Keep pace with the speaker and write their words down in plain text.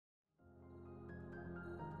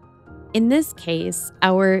In this case,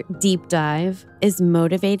 our deep dive is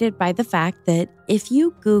motivated by the fact that if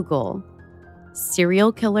you Google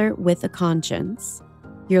serial killer with a conscience,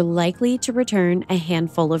 you're likely to return a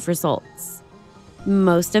handful of results.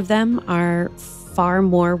 Most of them are far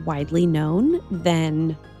more widely known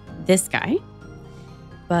than this guy,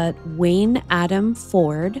 but Wayne Adam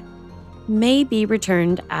Ford may be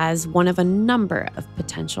returned as one of a number of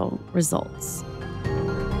potential results.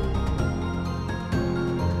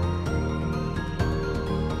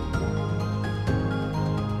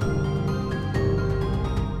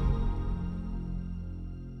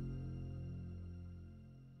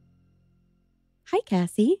 Hi,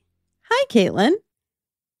 Cassie. Hi, Caitlin.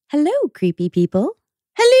 Hello, creepy people.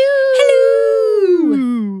 Hello.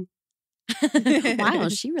 Wow,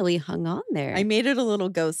 she really hung on there. I made it a little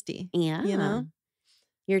ghosty. Yeah. You know?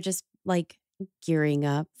 You're just like gearing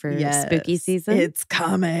up for Yes, spooky season. It's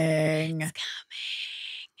coming. It's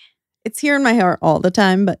coming. It's here in my heart all the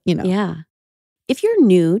time, but you know. Yeah. If you're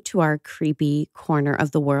new to our creepy corner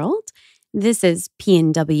of the world, this is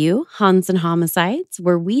P&W, Haunts and Homicides,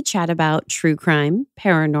 where we chat about true crime,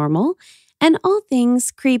 paranormal, and all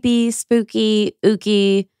things creepy, spooky,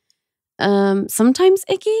 ooky, sometimes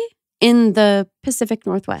icky in the Pacific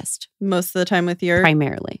Northwest. Most of the time with your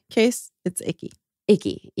Primarily. case, it's icky.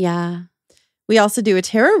 Icky, yeah. We also do a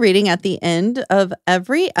tarot reading at the end of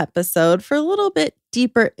every episode for a little bit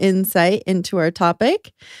deeper insight into our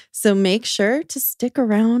topic. So make sure to stick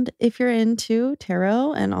around if you're into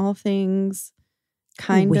tarot and all things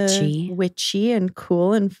kind of witchy and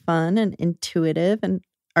cool and fun and intuitive and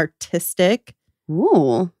artistic.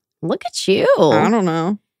 Ooh, look at you. I don't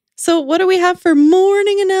know. So what do we have for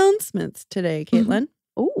morning announcements today, Caitlin?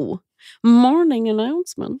 Ooh, morning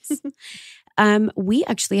announcements. We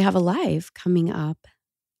actually have a live coming up.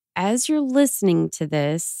 As you're listening to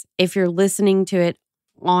this, if you're listening to it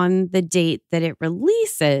on the date that it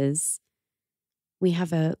releases, we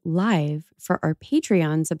have a live for our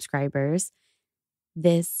Patreon subscribers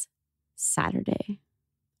this Saturday.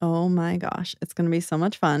 Oh my gosh, it's going to be so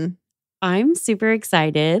much fun. I'm super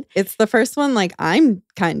excited. It's the first one like I'm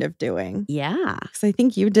kind of doing. Yeah. Because I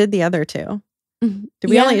think you did the other two. Did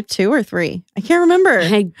we Yeah. only have 2 or 3? I can't remember.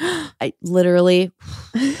 I literally,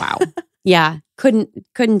 wow. Yeah,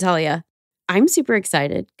 couldn't tell you. I'm super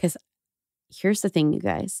excited because here's the thing, you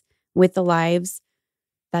guys. With the lives,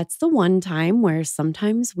 that's the one time where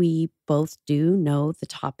sometimes we both do know the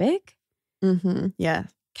topic. Mm-hmm. Yeah.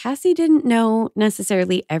 Cassie didn't know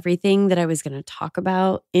necessarily everything that I was going to talk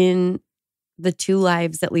about in the 2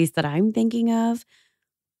 lives, at least that I'm thinking of.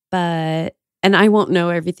 And I won't know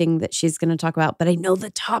everything that she's going to talk about, but I know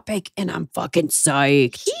the topic and I'm fucking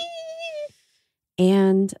psyched.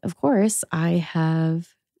 And of course, I have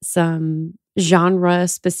some genre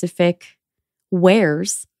specific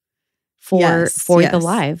wares for the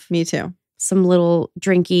live. Me too. Some little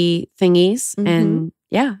drinky thingies. And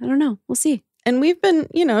yeah, I don't know. We'll see. And we've been,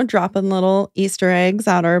 dropping little Easter eggs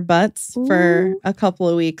out our butts for a couple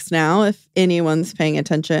of weeks now, if anyone's paying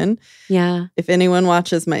attention. Yeah. If anyone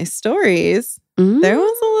watches my stories, there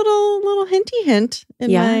was a little hinty hint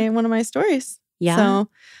in one of my stories. Yeah. So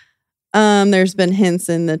there's been hints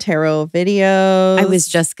in the tarot videos. I was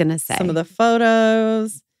just going to say. Some of the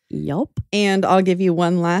photos. Yup. And I'll give you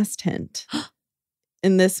one last hint.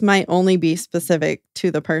 And this might only be specific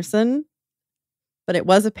to the person, but it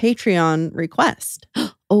was a Patreon request.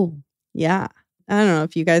 Oh. Yeah. I don't know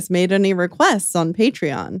if you guys made any requests on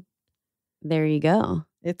Patreon. There you go.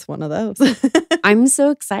 It's one of those. I'm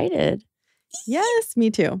so excited. Yes, me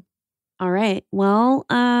too. All right. Well,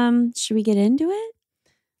 should we get into it?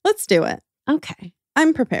 Let's do it. Okay.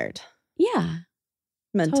 I'm prepared. Yeah.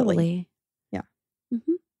 Mentally. Totally. Yeah.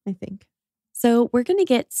 Mm-hmm. I think. So we're going to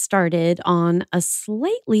get started on a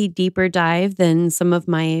slightly deeper dive than some of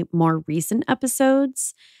my more recent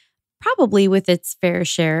episodes, probably with its fair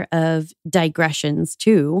share of digressions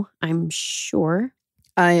too, I'm sure.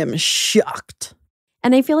 I am shocked.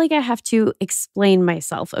 And I feel like I have to explain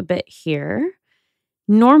myself a bit here.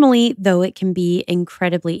 Normally, though, it can be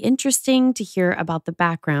incredibly interesting to hear about the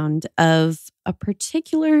background of a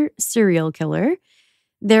particular serial killer,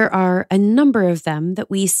 there are a number of them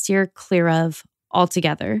that we steer clear of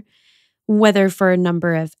altogether, whether for a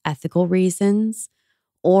number of ethical reasons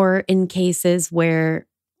or in cases where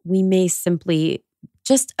we may simply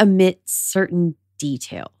just omit certain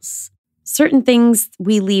details. Certain things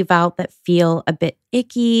we leave out that feel a bit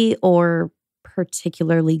icky or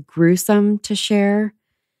particularly gruesome to share.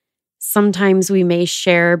 Sometimes we may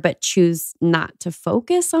share but choose not to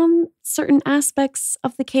focus on certain aspects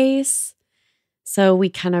of the case. So we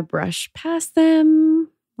kind of brush past them,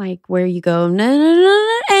 like where you go,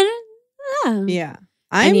 no, Yeah. Yeah.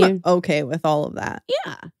 And I'm okay with all of that.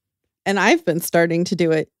 Yeah. And I've been starting to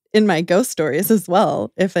do it in my ghost stories as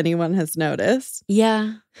well, if anyone has noticed.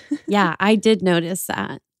 Yeah. Yeah, I did notice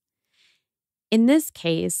that. In this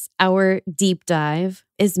case, our deep dive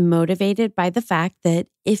is motivated by the fact that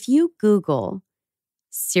if you Google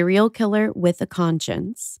serial killer with a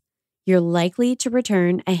conscience, you're likely to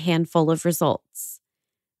return a handful of results.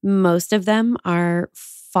 Most of them are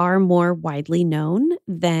far more widely known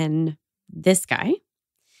than this guy,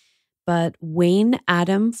 but Wayne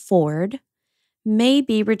Adam Ford may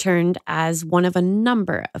be returned as one of a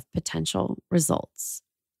number of potential results.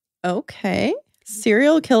 Okay.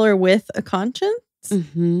 Serial killer with a conscience?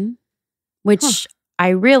 Mm-hmm. Which I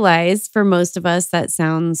realize for most of us, that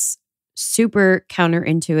sounds super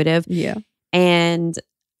counterintuitive. Yeah. And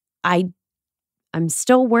I'm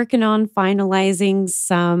still working on finalizing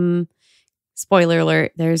some. Spoiler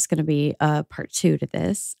alert, there's going to be a part 2 to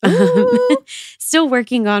this. Still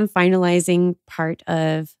working on finalizing part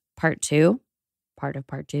of part 2.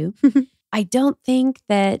 I don't think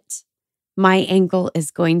that my angle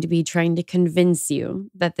is going to be trying to convince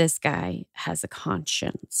you that this guy has a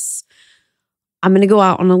conscience. I'm going to go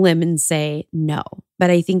out on a limb and say no.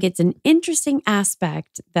 But I think it's an interesting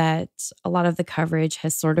aspect that a lot of the coverage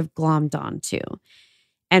has sort of glommed onto.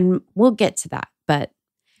 And we'll get to that. But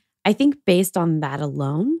I think based on that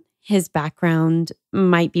alone, his background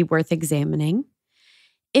might be worth examining.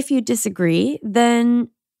 If you disagree, then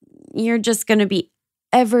you're just going to be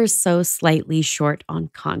ever so slightly short on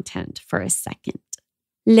content for a second.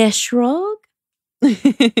 Le Shrog?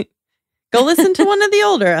 Go listen to one of the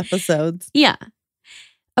older episodes. Yeah.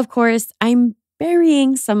 Of course, I'm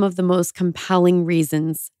burying some of the most compelling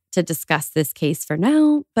reasons to discuss this case for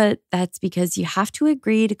now, but that's because you have to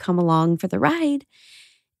agree to come along for the ride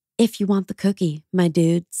if you want the cookie, my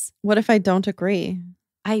dudes. What if I don't agree?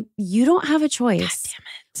 You don't have a choice. God damn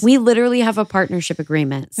it. We literally have a partnership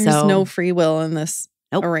agreement. There's no free will in this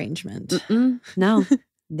arrangement. No,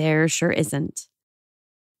 there sure isn't.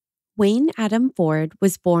 Wayne Adam Ford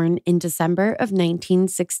was born in December of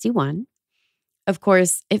 1961. Of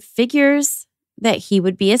course, it figures that he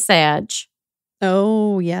would be a Sag.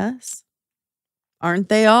 Oh, yes. Aren't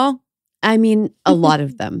they all? I mean, a lot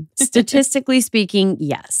of them. Statistically speaking,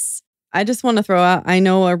 yes. I just want to throw out, I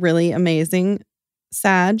know a really amazing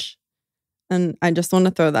Sag, and I just want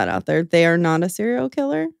to throw that out there. They are not a serial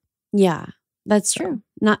killer. Yeah, that's true.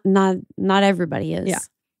 Not everybody is. Yeah.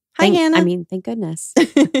 Hi, Hannah. I mean, thank goodness.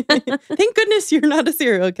 Thank goodness you're not a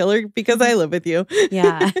serial killer because I live with you.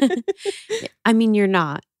 Yeah. I mean, you're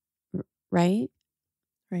not, right?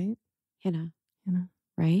 Right? Hannah.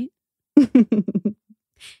 Right?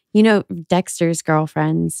 You know, Dexter's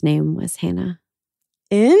girlfriend's name was Hannah.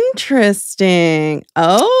 Interesting.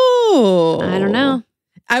 Oh. I don't know.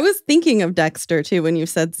 I was thinking of Dexter too when you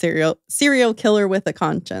said serial killer with a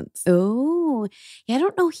conscience. Oh, yeah. I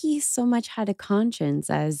don't know he so much had a conscience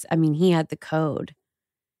as, I mean, he had the code.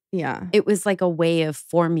 Yeah. It was like a way of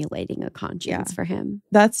formulating a conscience for him.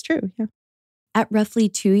 That's true. Yeah. At roughly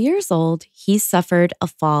 2 years old, he suffered a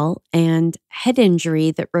fall and head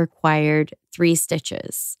injury that required 3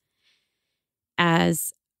 stitches.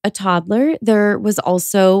 As a toddler, there was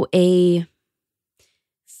also a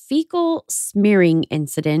fecal smearing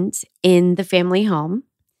incident in the family home.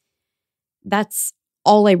 That's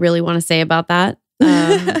all I really want to say about that.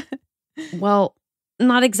 Well,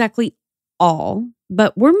 not exactly all,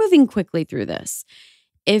 but we're moving quickly through this.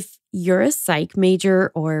 If you're a psych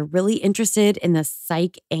major or really interested in the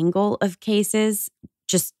psych angle of cases,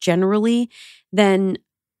 just generally, then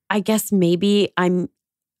I guess maybe I'm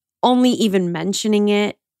only even mentioning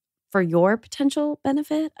it for your potential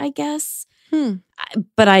benefit, I guess.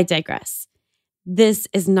 But I digress. This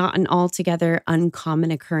is not an altogether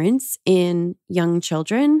uncommon occurrence in young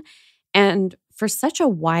children, and for such a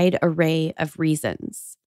wide array of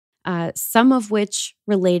reasons, some of which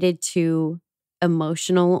related to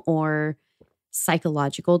emotional or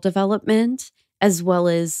psychological development, as well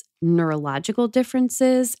as neurological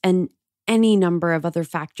differences and any number of other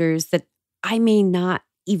factors that I may not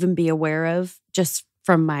even be aware of just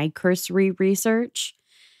from my cursory research.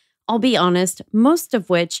 I'll be honest, most of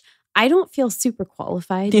which I don't feel super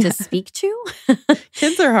qualified to speak to.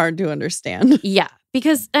 Kids are hard to understand. Yeah,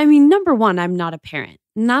 because I mean, number one, I'm not a parent.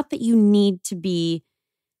 Not that you need to be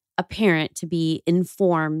a parent to be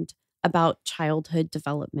informed about childhood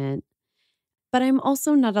development, but I'm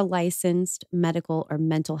also not a licensed medical or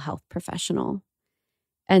mental health professional.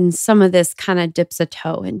 And some of this kind of dips a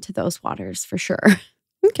toe into those waters for sure.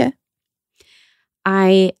 Okay.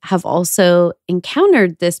 I have also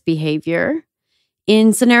encountered this behavior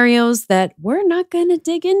in scenarios that we're not going to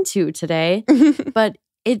dig into today. But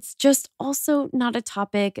it's just also not a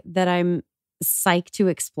topic that I'm psyched to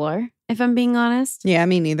explore, if I'm being honest. Yeah,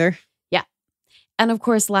 me neither. Yeah. And of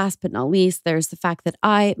course, last but not least, there's the fact that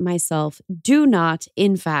I myself do not,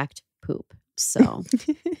 in fact, poop. So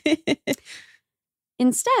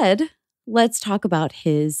instead, let's talk about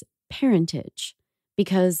his parentage,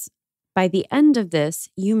 because by the end of this,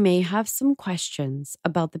 you may have some questions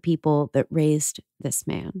about the people that raised this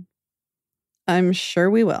man. I'm sure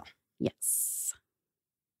we will. Yes,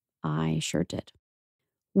 I sure did.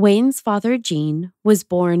 Wayne's father, Gene, was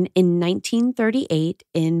born in 1938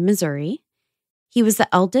 in Missouri. He was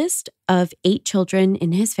the eldest of 8 children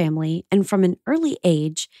in his family, and from an early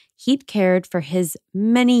age, he'd cared for his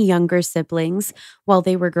many younger siblings while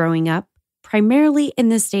they were growing up, primarily in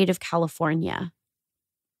the state of California.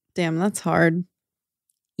 Damn, that's hard.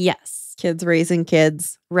 Yes. Kids raising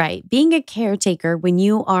kids. Right. Being a caretaker when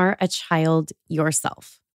you are a child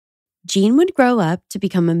yourself. Gene would grow up to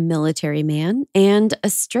become a military man and a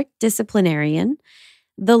strict disciplinarian,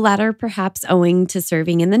 the latter perhaps owing to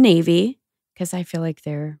serving in the Navy, because I feel like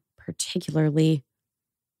they're particularly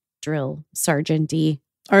drill sergeant-y.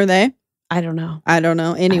 Are they? I don't know. I don't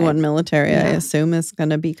know. Anyone military, yeah. I assume, is going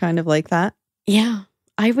to be kind of like that. Yeah,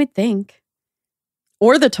 I would think.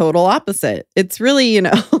 Or the total opposite. It's really,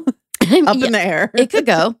 up in the air. It could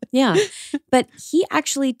go. Yeah. But he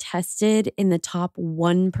actually tested in the top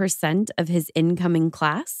 1% of his incoming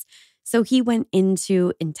class. So he went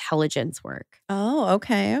into intelligence work. Oh,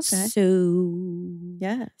 okay. So,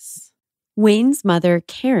 yes. Wayne's mother,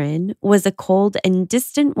 Karen, was a cold and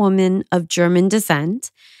distant woman of German descent,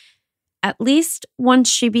 at least once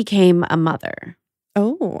she became a mother.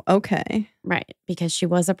 Oh, okay. Right, because she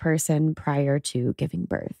was a person prior to giving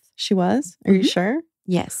birth. She was? Are you sure?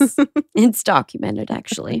 Yes, it's documented,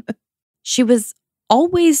 actually. She was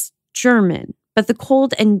always German, but the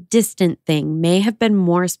cold and distant thing may have been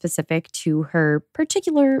more specific to her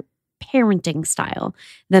particular parenting style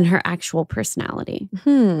than her actual personality.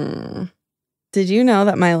 Did you know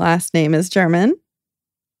that my last name is German?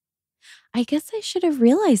 I guess I should have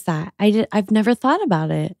realized that. I've never thought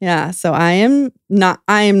about it. Yeah, so I am not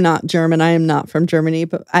German. I am not from Germany,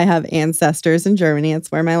 but I have ancestors in Germany. It's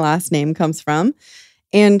where my last name comes from.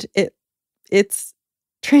 And it's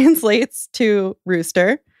translates to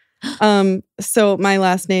rooster. So my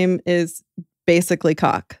last name is basically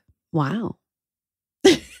cock. Wow.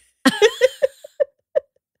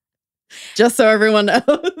 Just so everyone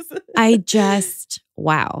knows.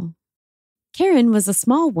 Wow. Karen was a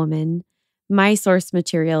small woman. My source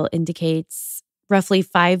material indicates roughly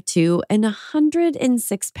 5'2" and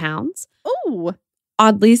 106 pounds. Oh.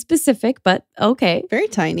 Oddly specific, but okay. Very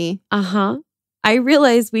tiny. Uh-huh. I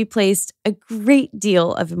realize we placed a great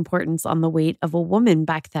deal of importance on the weight of a woman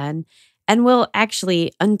back then, and will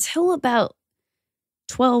actually until about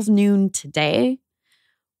 12 noon today,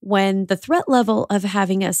 when the threat level of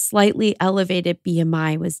having a slightly elevated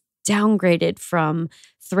BMI was downgraded from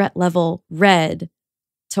threat level red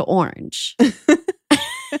to orange.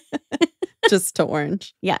 Just to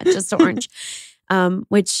orange. Yeah, just to orange.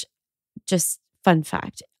 Which, just fun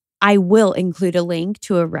fact, I will include a link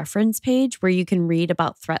to a reference page where you can read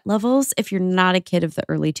about threat levels if you're not a kid of the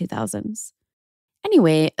early 2000s.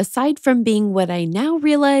 Anyway, aside from being what I now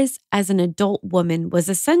realize as an adult woman was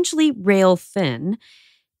essentially rail thin,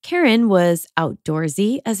 Karen was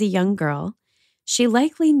outdoorsy as a young girl. She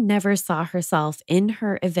likely never saw herself in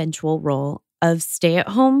her eventual role of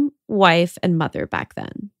stay-at-home wife and mother back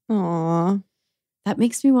then. Aww. That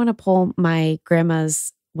makes me want to pull my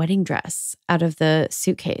grandma's wedding dress out of the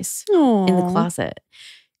suitcase Aww. in the closet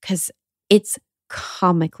because it's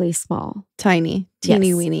comically small. Tiny.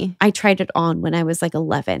 Teeny weeny. I tried it on when I was like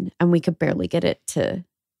 11 and we could barely get it to,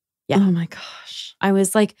 Oh my gosh. I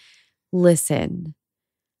was like, listen,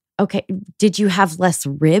 okay, did you have less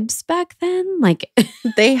ribs back then? Like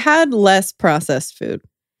they had less processed food.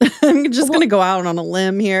 I'm just going to go out on a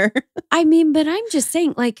limb here. I mean, but I'm just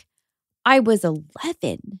saying, like, I was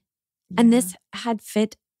 11 and this had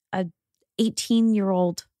fit a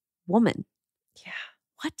 18-year-old woman. Yeah.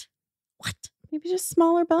 What? Maybe just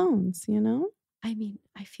smaller bones, I mean,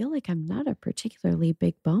 I feel like I'm not a particularly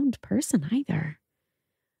big boned person either.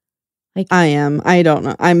 Like I am. I don't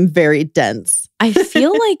know. I'm very dense. I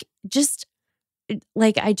feel like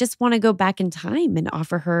I just want to go back in time and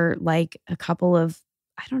offer her like a couple of,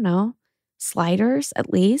 I don't know, sliders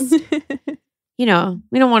at least. We don't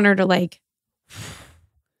want her to like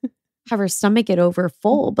have her stomach get over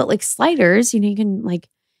full, but like sliders, you can like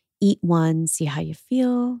eat one, see how you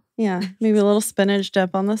feel. Yeah. Maybe a little spinach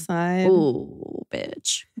dip on the side. Ooh,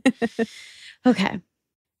 bitch. Okay.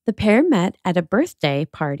 The pair met at a birthday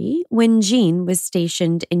party when Jean was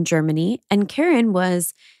stationed in Germany and Karen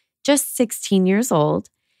was just 16 years old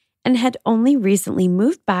and had only recently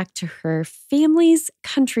moved back to her family's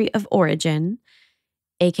country of origin,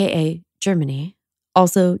 aka Germany,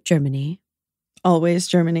 also Germany. Always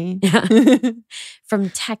Germany. Yeah. From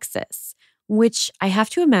Texas, which I have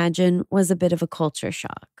to imagine was a bit of a culture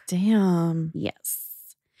shock. Damn.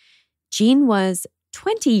 Yes. Jean was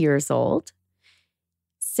 20 years old,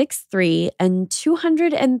 6'3", and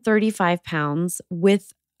 235 pounds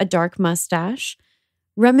with a dark mustache,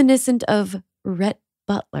 reminiscent of Rhett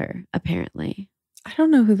Butler, apparently. I don't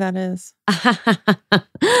know who that is.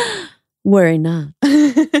 Worry not.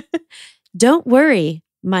 Don't worry,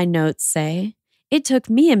 my notes say. It took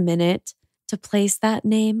me a minute to place that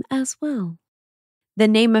name as well. The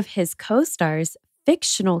name of his co-star's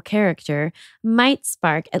fictional character might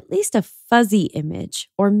spark at least a fuzzy image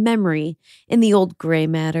or memory in the old gray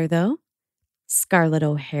matter, though. Scarlett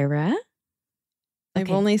O'Hara. I've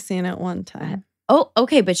Okay. only seen it one time. Oh,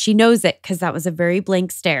 okay, but she knows it because that was a very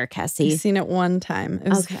blank stare, Cassie. I've seen it one time. It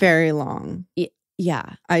was very long.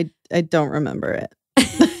 Yeah. I don't remember it.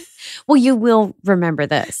 Well, you will remember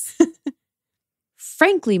this.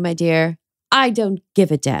 Frankly, my dear, I don't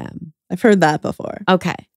give a damn. I've heard that before.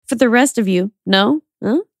 Okay. For the rest of you, no?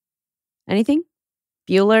 Huh? Anything?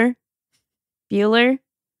 Bueller?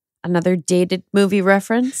 Another dated movie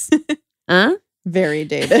reference? Huh? Very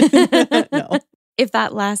dated. No. If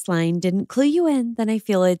that last line didn't clue you in, then I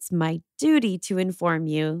feel it's my duty to inform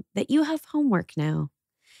you that you have homework now.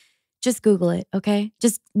 Just Google it, okay?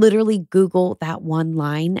 Just literally Google that one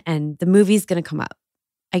line and the movie's going to come up.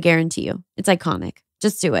 I guarantee you. It's iconic.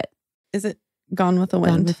 Just do it. Is it Gone with the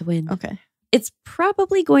Wind? Gone with the Wind. Okay. It's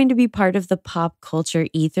probably going to be part of the pop culture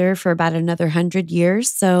ether for about another 100 years.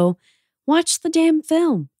 So watch the damn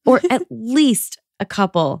film or at least a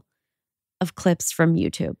couple of clips from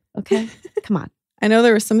YouTube. Okay? Come on. I know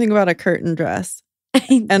there was something about a curtain dress.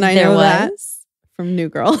 And I know that from New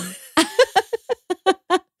Girl.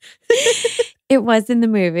 It was in the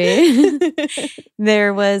movie.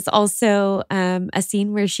 There was also a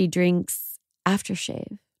scene where she drinks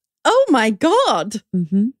aftershave. Oh my God.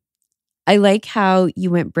 Mm-hmm. I like how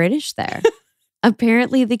you went British there.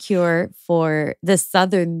 Apparently the cure for the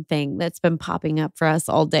Southern thing that's been popping up for us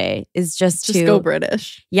all day is just to go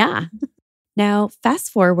British. Yeah. Now,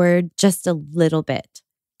 fast forward just a little bit.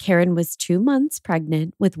 Karen was 2 months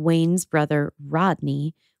pregnant with Wayne's brother,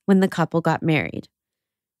 Rodney, when the couple got married.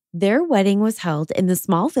 Their wedding was held in the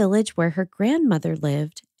small village where her grandmother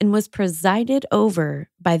lived and was presided over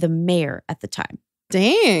by the mayor at the time.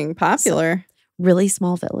 Dang, popular. So, really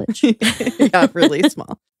small village. Yeah, really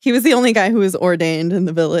small. He was the only guy who was ordained in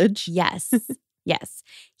the village. Yes. Yes.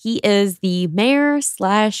 He is the mayor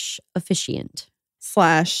 / officiant. /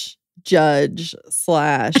 judge /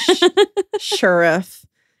 sheriff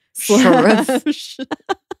 /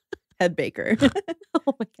 head baker.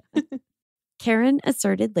 Oh my God. Karen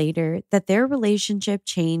asserted later that their relationship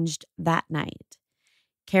changed that night.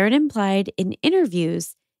 Karen implied in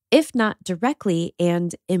interviews, if not directly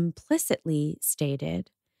and implicitly stated,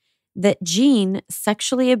 that Jean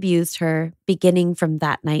sexually abused her beginning from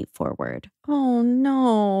that night forward. Oh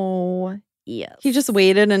no. Yes. He just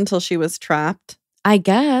waited until she was trapped. I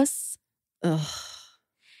guess. Ugh.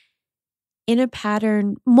 In a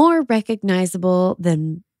pattern more recognizable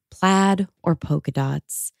than plaid or polka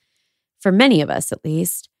dots. For many of us, at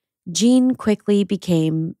least, Jean quickly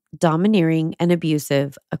became domineering and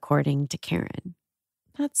abusive, according to Karen.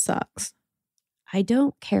 That sucks. I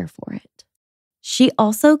don't care for it. She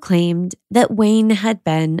also claimed that Wayne had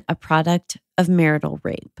been a product of marital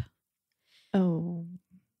rape. Oh.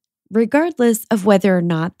 Regardless of whether or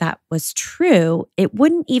not that was true, it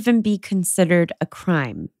wouldn't even be considered a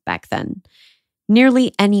crime back then,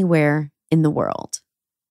 nearly anywhere in the world.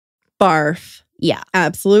 Barf. Yeah.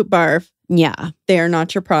 Absolute barf. Yeah. They are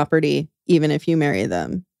not your property, even if you marry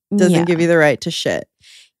them. Doesn't give you the right to shit.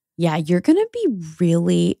 Yeah, you're going to be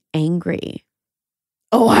really angry.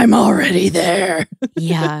 Oh, I'm already there.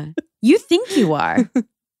 Yeah. You think you are.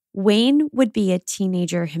 Wayne would be a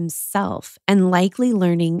teenager himself and likely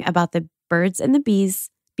learning about the birds and the bees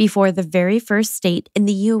before the very first state in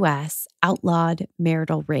the U.S. outlawed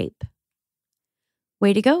marital rape.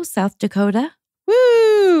 Way to go, South Dakota.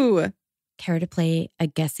 Woo! Care to play a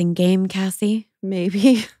guessing game, Cassie?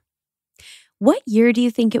 Maybe. What year do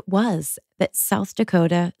you think it was that South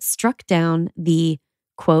Dakota struck down the,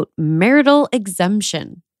 quote, marital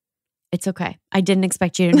exemption? It's okay. I didn't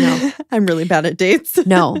expect you to know. I'm really bad at dates.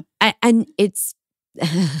 No. And it's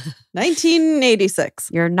 1986.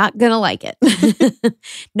 You're not going to like it.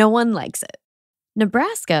 No one likes it.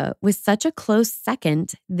 Nebraska was such a close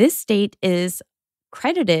second, this state is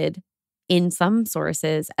credited in some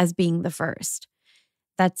sources as being the first.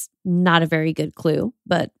 That's not a very good clue,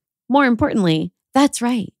 but more importantly, that's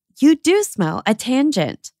right. You do smell a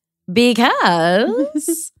tangent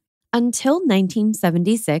because until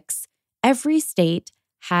 1976, every state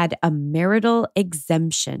had a marital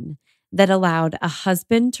exemption that allowed a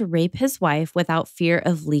husband to rape his wife without fear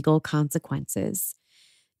of legal consequences.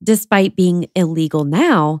 Despite being illegal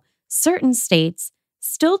now, certain states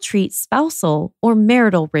still treat spousal or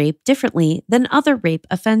marital rape differently than other rape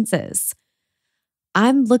offenses.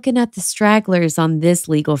 I'm looking at the stragglers on this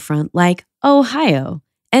legal front like Ohio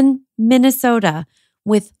and Minnesota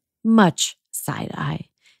with much side eye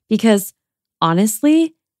because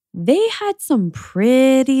honestly, they had some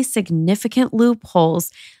pretty significant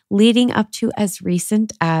loopholes leading up to as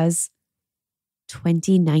recent as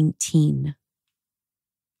 2019.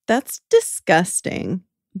 That's disgusting.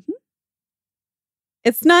 Mhm.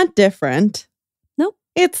 It's not different. Nope.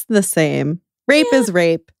 It's the same. Rape Yeah. is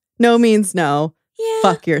rape. No means no. Yeah.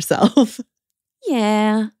 Fuck yourself.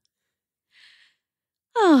 Yeah.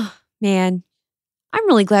 Oh, man. I'm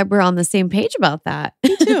really glad we're on the same page about that.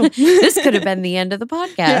 Me too. This could have been the end of the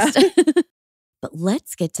podcast. Yeah. But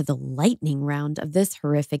let's get to the lightning round of this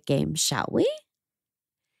horrific game, shall we?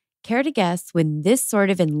 Care to guess when this sort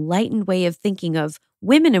of enlightened way of thinking of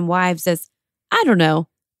women and wives as, I don't know,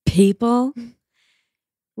 people,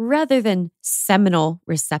 rather than seminal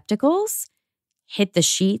receptacles, hit the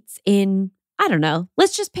sheets in, I don't know,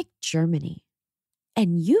 let's just pick Germany.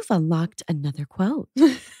 And you've unlocked another quote.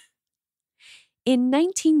 In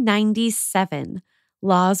 1997,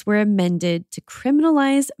 laws were amended to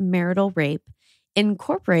criminalize marital rape,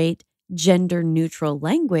 incorporate gender-neutral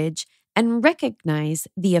language, and recognize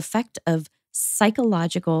the effect of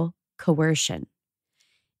psychological coercion.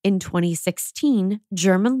 In 2016,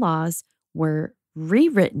 German laws were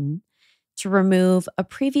rewritten to remove a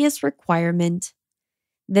previous requirement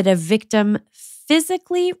that a victim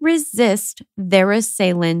physically resist their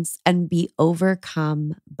assailants and be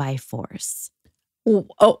overcome by force.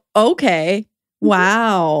 Oh, okay.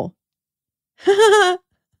 Wow.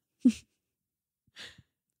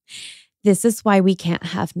 This is why we can't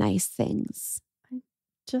have nice things.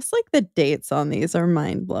 Just like the dates on these are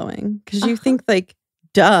mind-blowing. Because you think like,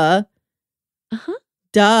 duh.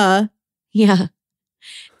 Duh. Yeah.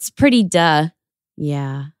 It's pretty duh.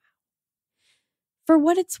 Yeah. For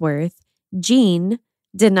what it's worth, Gene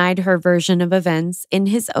denied her version of events in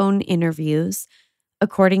his own interviews,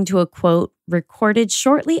 according to a quote recorded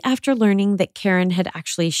shortly after learning that Karen had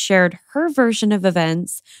actually shared her version of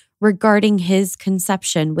events regarding his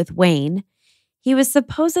conception with Wayne. He was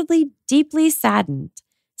supposedly deeply saddened,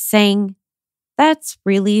 saying, "That's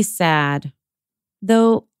really sad."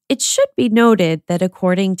 Though it should be noted that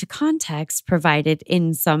according to context provided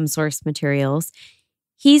in some source materials,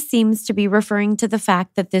 he seems to be referring to the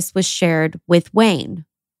fact that this was shared with Wayne.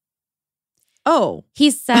 Oh.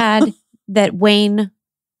 He's sad that Wayne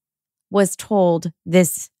was told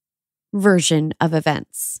this version of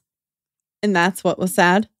events. And that's what was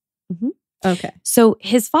sad? Mm-hmm. Okay. So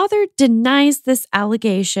his father denies this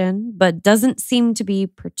allegation, but doesn't seem to be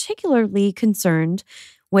particularly concerned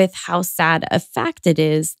with how sad a fact it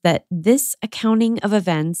is that this accounting of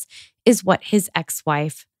events is what his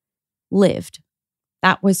ex-wife lived.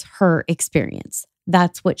 That was her experience.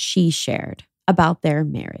 That's what she shared about their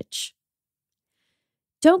marriage.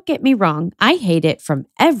 Don't get me wrong, I hate it from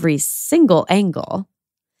every single angle.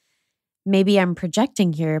 Maybe I'm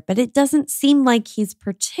projecting here, but it doesn't seem like he's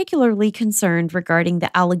particularly concerned regarding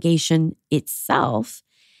the allegation itself.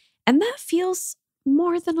 And that feels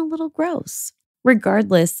more than a little gross,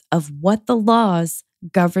 regardless of what the laws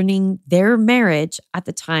governing their marriage at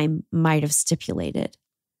the time might have stipulated.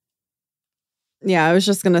 Yeah, I was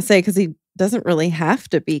just going to say, because he doesn't really have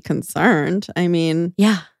to be concerned. I mean,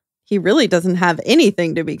 yeah, he really doesn't have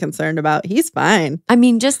anything to be concerned about. He's fine. I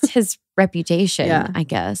mean, just his reputation, Yeah. I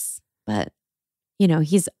guess. But, you know,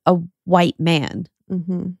 he's a white man.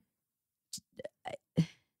 Mm-hmm.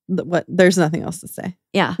 What? There's nothing else to say.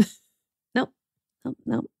 Yeah. Nope.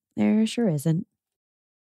 There sure isn't.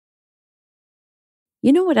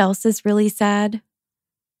 You know what else is really sad?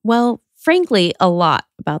 Well, frankly, a lot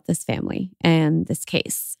about this family and this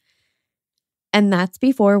case. And that's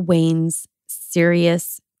before Wayne's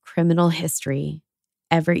serious criminal history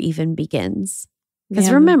ever even begins.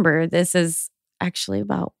 Because remember, this is actually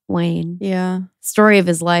about Wayne. Yeah. Story of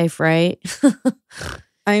his life, right?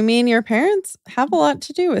 I mean, your parents have a lot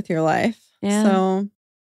to do with your life. Yeah. So,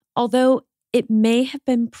 although it may have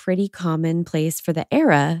been pretty commonplace for the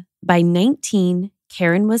era, by 19,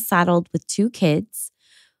 Karen was saddled with 2 kids,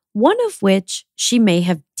 one of which she may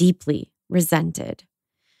have deeply resented.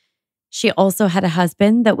 She also had a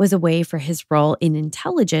husband that was away for his role in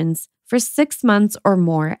intelligence for 6 months or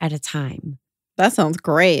more at a time. That sounds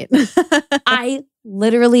great. I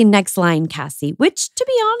literally next line, Cassie, which to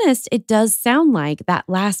be honest, it does sound like that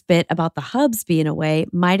last bit about the hubs being away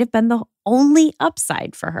might have been the only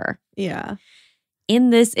upside for her. Yeah. In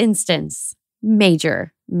this instance,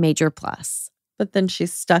 major plus. But then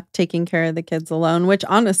she's stuck taking care of the kids alone, which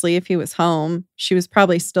honestly, if he was home, she was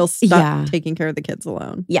probably still stuck taking care of the kids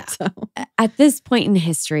alone. Yeah. So. At this point in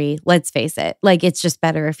history, let's face it, like it's just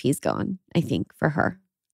better if he's gone, I think, for her.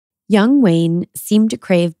 Young Wayne seemed to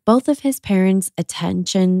crave both of his parents'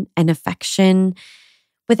 attention and affection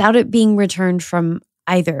without it being returned from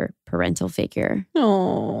either parental figure.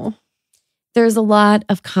 Oh. There's a lot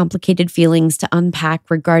of complicated feelings to unpack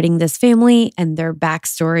regarding this family and their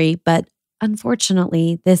backstory, but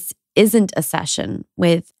unfortunately, this isn't a session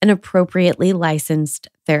with an appropriately licensed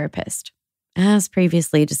therapist, as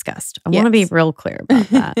previously discussed. I want to be real clear about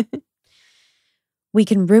that. We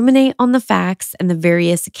can ruminate on the facts and the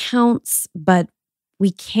various accounts, but we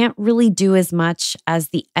can't really do as much as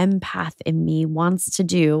the empath in me wants to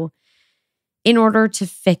do in order to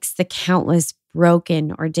fix the countless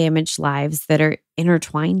broken or damaged lives that are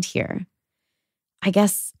intertwined here. I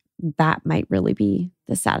guess that might really be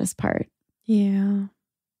the saddest part. Yeah.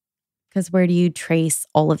 Because where do you trace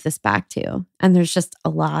all of this back to? And there's just a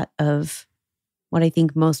lot of what I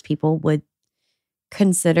think most people would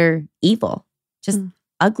consider evil, just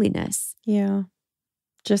ugliness. Yeah.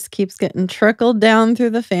 Just keeps getting trickled down through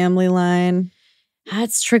the family line.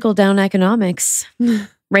 That's trickle down economics.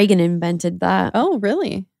 Reagan invented that. Oh,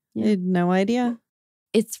 really? Yeah. I had no idea.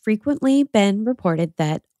 It's frequently been reported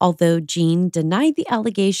that although Jean denied the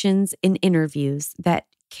allegations in interviews that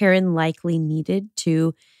Karen likely needed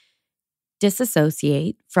to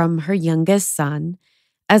disassociate from her youngest son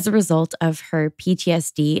as a result of her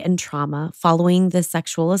PTSD and trauma following the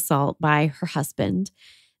sexual assault by her husband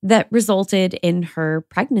that resulted in her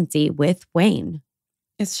pregnancy with Wayne.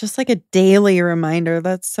 It's just like a daily reminder.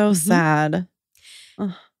 That's so sad.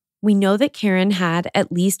 Ugh. We know that Karen had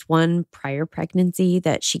at least one prior pregnancy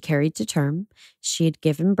that she carried to term. She had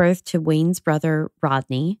given birth to Wayne's brother,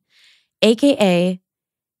 Rodney, aka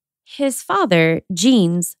his father,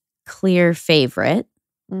 Jean's clear favorite.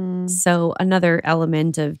 So another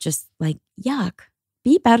element of just like, yuck,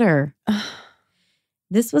 be better.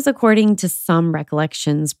 This was according to some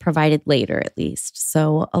recollections provided later, at least.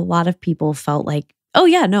 So a lot of people felt like, oh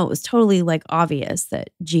yeah, no, it was totally like obvious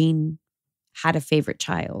that Jean had a favorite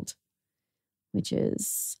child, which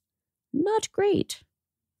is not great.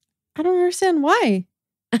 I don't understand why.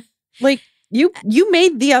 Like you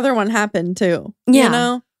made the other one happen too. Yeah. You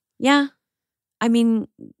know? Yeah. I mean,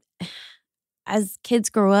 as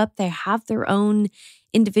kids grow up, they have their own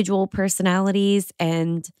individual personalities.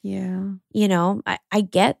 And, you know, I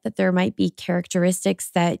get that there might be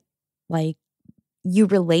characteristics that like you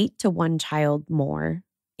relate to one child more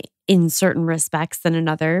in certain respects than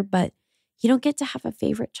another, but you don't get to have a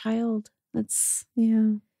favorite child. That's,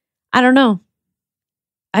 I don't know.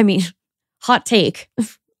 I mean, hot take,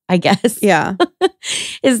 I guess. Yeah.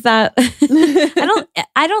 Is that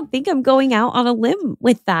I don't think I'm going out on a limb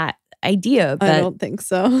with that idea. But I don't think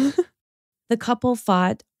so. The couple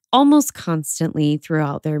fought almost constantly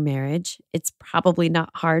throughout their marriage. It's probably not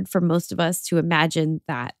hard for most of us to imagine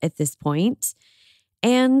that at this point.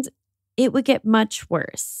 And it would get much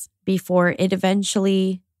worse before it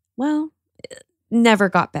eventually, well, never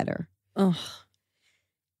got better. Ugh.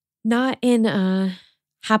 Not in a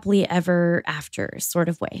happily ever after sort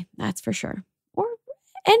of way, that's for sure. Or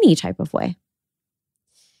any type of way.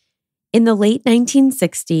 In the late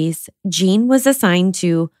 1960s, Jean was assigned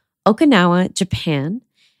to Okinawa, Japan,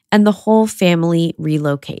 and the whole family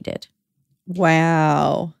relocated.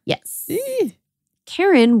 Wow. Yes.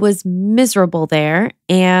 Karen was miserable there,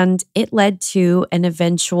 and it led to an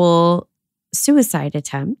eventual suicide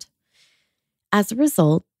attempt. As a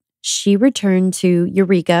result, she returned to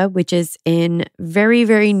Eureka, which is in very,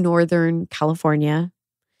 very northern California.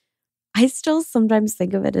 I still sometimes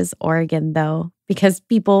think of it as Oregon, though, because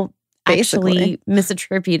people actually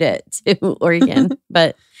misattribute it to Oregon.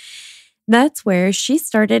 But that's where she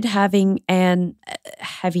started having an,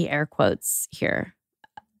 heavy air quotes here,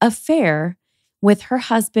 affair with her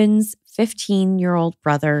husband's 15-year-old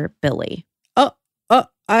brother, Billy.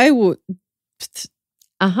 I would...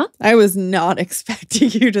 I was not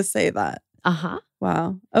expecting you to say that.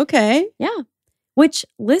 Wow. Okay. Yeah. Which,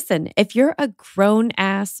 listen, if you're a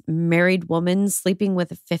grown-ass married woman sleeping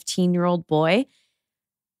with a 15-year-old boy,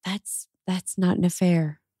 that's That's not an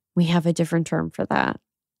affair. We have a different term for that.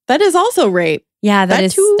 That is also rape. Yeah, that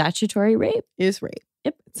is too statutory rape. Is rape.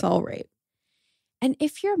 Yep. It's all rape. And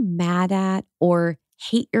if you're mad at or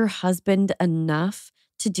hate your husband enough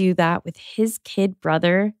to do that with his kid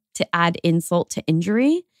brother to add insult to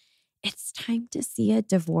injury, it's time to see a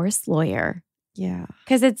divorce lawyer. Yeah.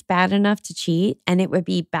 Because it's bad enough to cheat, and it would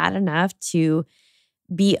be bad enough to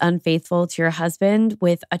be unfaithful to your husband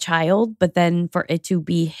with a child, but then for it to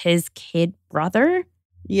be his kid brother.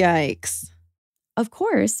 Yikes. Of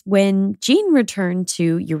course, when Gene returned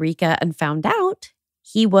to Eureka and found out,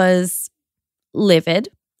 he was livid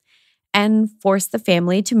and forced the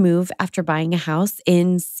family to move after buying a house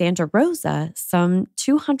in Santa Rosa, some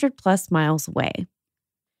 200 plus miles away.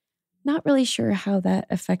 Not really sure how that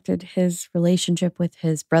affected his relationship with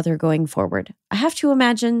his brother going forward. I have to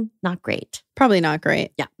imagine not great. Probably not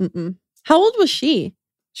great. Yeah. Mm-mm. How old was she?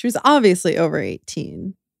 She was obviously over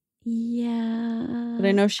 18. Yeah. But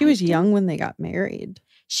I know she was young when they got married.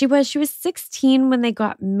 She was 16 when they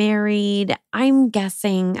got married. I'm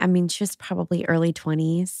guessing, she was probably early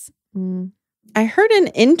 20s. I heard an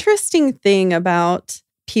interesting thing about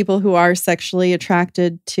people who are sexually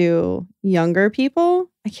attracted to younger people.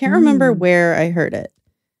 I can't remember where I heard it.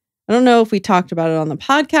 I don't know if we talked about it on the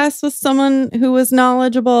podcast with someone who was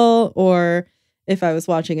knowledgeable or if I was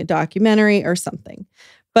watching a documentary or something.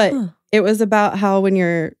 But it was about how when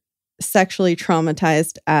you're sexually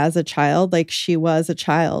traumatized as a child, like she was a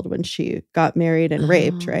child when she got married and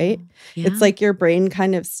raped, right? Yeah. It's like your brain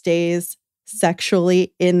kind of stays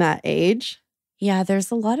sexually in that age. Yeah,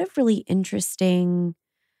 there's a lot of really interesting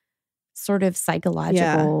sort of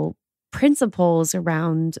psychological principles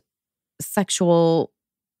around sexual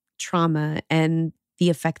trauma and the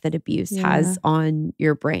effect that abuse has on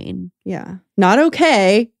your brain. Yeah. Not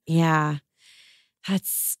okay. Yeah.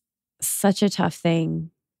 That's such a tough thing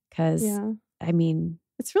because,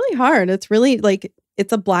 it's really hard. It's really like,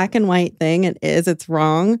 it's a black and white thing. It is. It's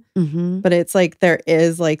wrong. But it's like there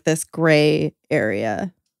is like this gray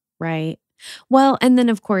area. Right. Well, and then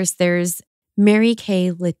of course there's Mary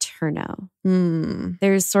Kay Letourneau.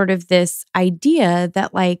 There's sort of this idea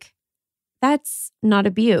that like, that's not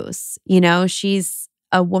abuse. She's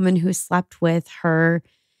a woman who slept with her.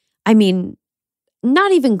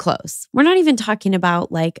 Not even close. We're not even talking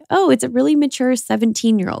about like, oh, it's a really mature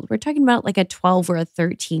 17-year-old. We're talking about like a 12 or a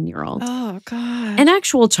 13-year-old. Oh, God. An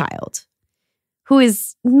actual child who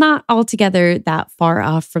is not altogether that far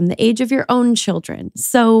off from the age of your own children.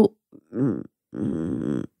 So,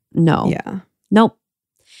 no. Yeah. Nope.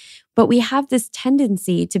 But we have this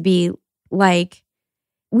tendency to be like,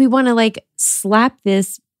 we want to like slap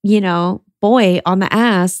this, boy on the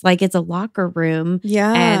ass like it's a locker room.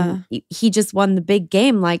 Yeah. And he just won the big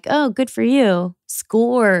game. Like, oh, good for you.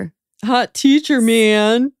 Score. Hot teacher,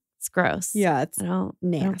 man. It's gross. Yeah, it's I don't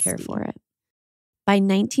care nasty. for it. By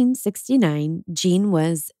 1969, Gene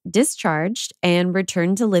was discharged and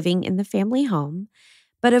returned to living in the family home.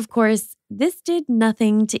 But of course, this did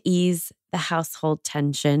nothing to ease the household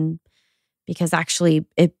tension because actually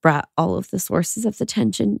it brought all of the sources of the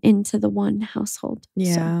tension into the one household.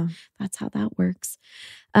 Yeah. So that's how that works.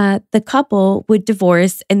 The couple would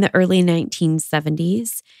divorce in the early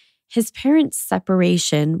 1970s. His parents'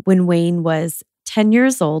 separation when Wayne was 10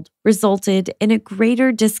 years old resulted in a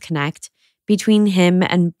greater disconnect between him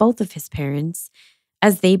and both of his parents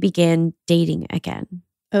as they began dating again.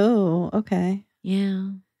 Oh, okay. Yeah.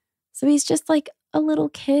 So he's just like a little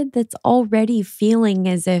kid that's already feeling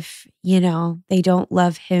as if, they don't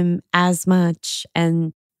love him as much.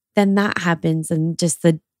 And then that happens and just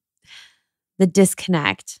the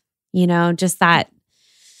disconnect, just that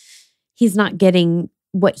he's not getting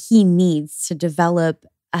what he needs to develop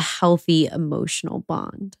a healthy emotional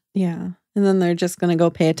bond. Yeah. And then they're just going to go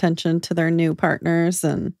pay attention to their new partners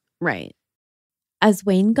and right. As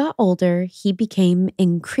Wayne got older, he became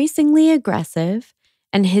increasingly aggressive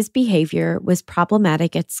and his behavior was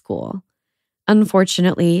problematic at school.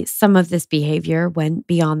 Unfortunately, some of this behavior went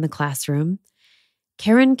beyond the classroom.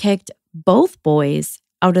 Karen kicked both boys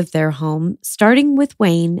out of their home, starting with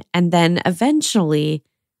Wayne and then eventually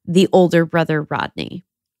the older brother, Rodney.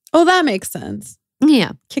 Oh, that makes sense.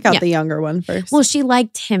 Yeah. Kick out the younger one first. Well, she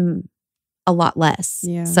liked him a lot less.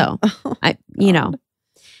 Yeah. So,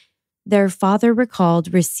 their father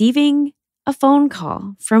recalled receiving a phone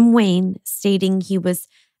call from Wayne stating he was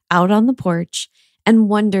out on the porch and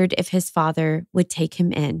wondered if his father would take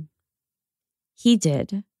him in. He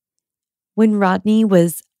did. When Rodney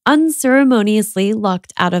was unceremoniously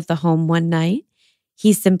locked out of the home one night,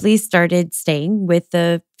 he simply started staying with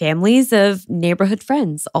the families of neighborhood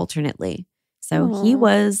friends alternately. So he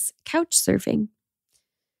was couch surfing.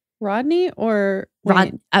 Rodney or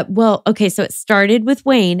Rod. Well, okay, so it started with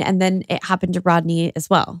Wayne and then it happened to Rodney as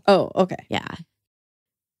well. Oh, okay. Yeah.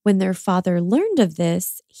 When their father learned of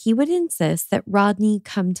this, he would insist that Rodney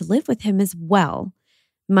come to live with him as well,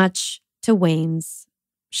 much to Wayne's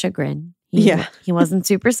chagrin. He wasn't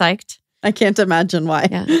super psyched. I can't imagine why.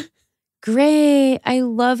 Yeah. Great. I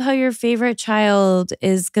love how your favorite child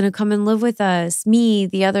is going to come and live with us. Me,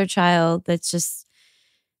 the other child, that's just,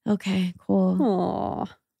 okay, cool. Aww.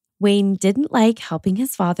 Wayne didn't like helping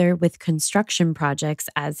his father with construction projects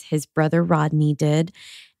as his brother Rodney did.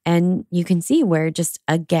 And you can see where just,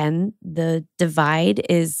 again, the divide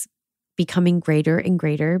is becoming greater and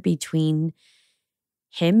greater between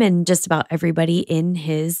him and just about everybody in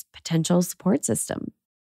his potential support system.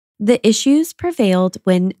 The issues prevailed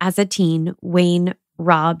when, as a teen, Wayne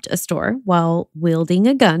robbed a store while wielding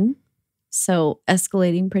a gun, so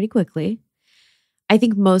escalating pretty quickly. I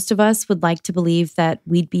think most of us would like to believe that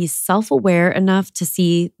we'd be self-aware enough to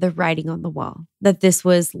see the writing on the wall, that this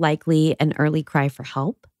was likely an early cry for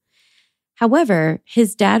help. However,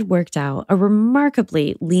 his dad worked out a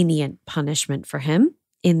remarkably lenient punishment for him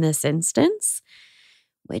in this instance,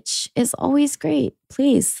 which is always great.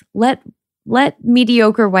 Please, let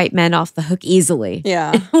mediocre white men off the hook easily.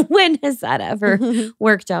 Yeah. When has that ever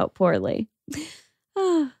worked out poorly?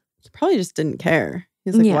 He probably just didn't care.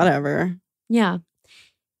 He's like, whatever. Yeah.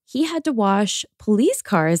 He had to wash police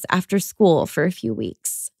cars after school for a few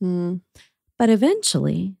weeks. But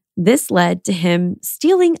eventually, this led to him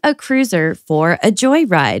stealing a cruiser for a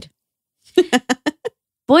joyride.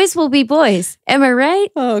 Boys will be boys. Am I right?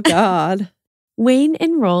 Oh, God. Wayne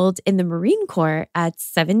enrolled in the Marine Corps at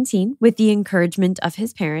 17 with the encouragement of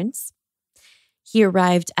his parents. He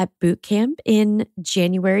arrived at boot camp in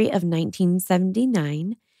January of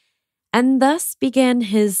 1979 and thus began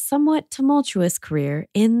his somewhat tumultuous career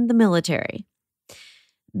in the military,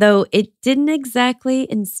 though it didn't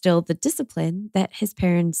exactly instill the discipline that his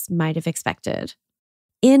parents might have expected.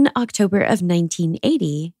 In October of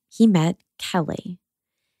 1980, he met Kelly.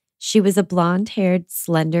 She was a blonde-haired,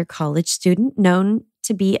 slender college student known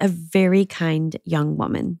to be a very kind young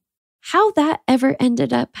woman. How that ever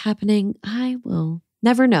ended up happening, I will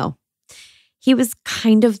never know. He was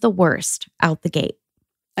kind of the worst out the gate.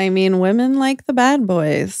 I mean, women like the bad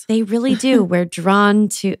boys. They really do. We're drawn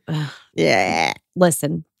to... Yeah.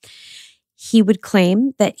 Listen, he would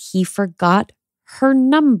claim that he forgot her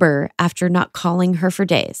number after not calling her for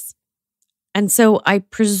days. And so I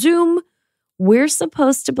presume we're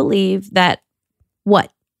supposed to believe that,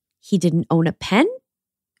 what, he didn't own a pen?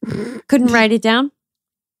 Couldn't write it down?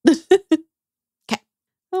 Okay.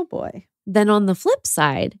 Oh, boy. Then on the flip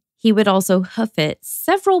side, he would also hoof it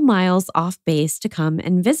several miles off base to come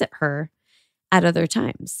and visit her at other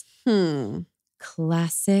times.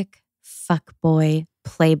 Classic fuckboy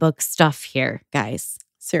playbook stuff here, guys.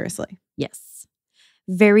 Seriously. Yes.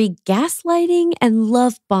 Very gaslighting and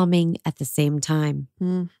love bombing at the same time.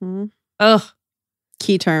 Ugh.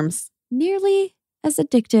 Key terms. Nearly as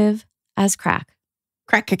addictive as crack.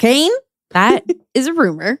 Crack cocaine? That is a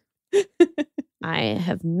rumor. I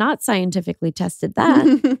have not scientifically tested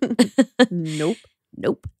that.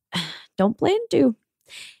 Nope. Don't plan to.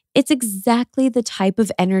 It's exactly the type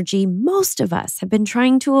of energy most of us have been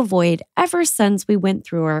trying to avoid ever since we went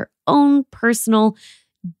through our own personal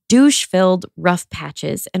douche-filled rough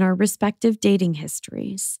patches in our respective dating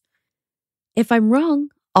histories. If I'm wrong,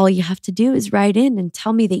 all you have to do is write in and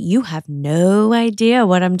tell me that you have no idea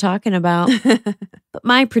what I'm talking about. But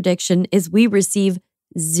my prediction is we receive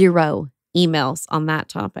 0 emails on that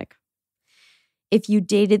topic. If you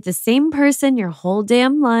dated the same person your whole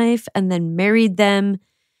damn life and then married them,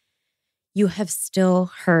 you have still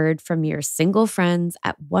heard from your single friends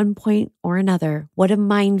at one point or another what a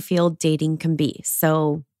minefield dating can be.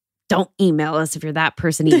 So don't email us if you're that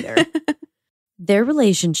person either. Their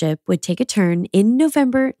relationship would take a turn in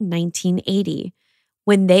November 1980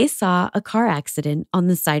 when they saw a car accident on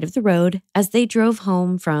the side of the road as they drove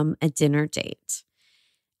home from a dinner date.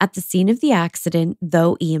 At the scene of the accident,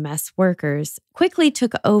 though EMS workers quickly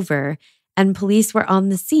took over and police were on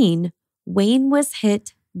the scene, Wayne was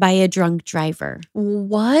hit by a drunk driver.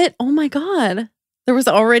 What? Oh my God. There was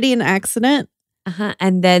already an accident?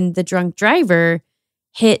 And then the drunk driver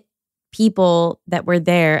hit people that were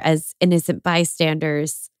there as innocent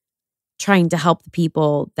bystanders trying to help the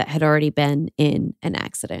people that had already been in an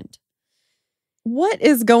accident. What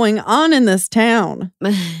is going on in this town?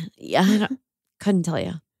 Yeah, couldn't tell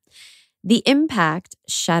you. The impact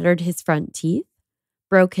shattered his front teeth,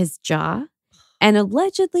 broke his jaw, and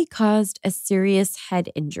allegedly caused a serious head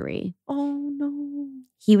injury. Oh, no.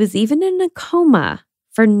 He was even in a coma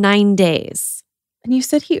for 9 days. And you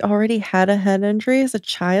said he already had a head injury as a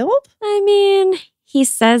child? I mean, he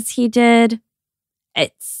says he did.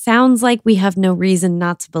 It sounds like we have no reason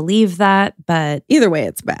not to believe that, but Either way,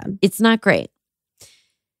 it's bad. it's not great.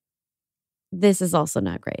 This is also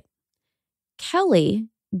not great. Kelly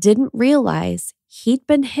didn't realize he'd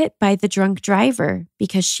been hit by the drunk driver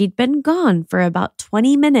because she'd been gone for about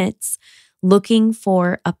 20 minutes looking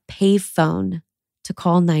for a payphone to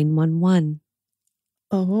call 911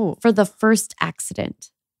 Oh. for the first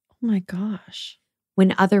accident. Oh my gosh.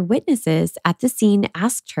 When other witnesses at the scene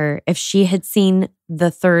asked her if she had seen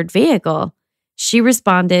the third vehicle, she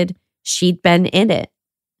responded she'd been in it.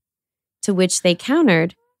 To which they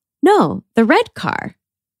countered, no, the red car.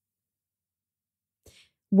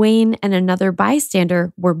 Wayne and another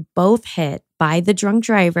bystander were both hit by the drunk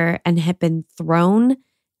driver and had been thrown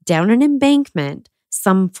down an embankment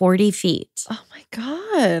some 40 feet. Oh my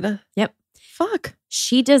God. Yep. Fuck.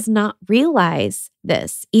 She does not realize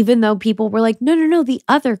this, even though people were like, no, the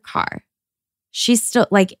other car. She's still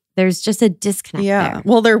like, there's just a disconnect there.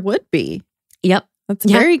 Well, there would be. Yep. That's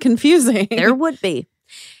very confusing. There would be.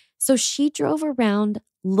 So she drove around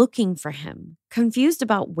looking for him, confused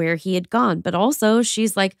about where he had gone. But also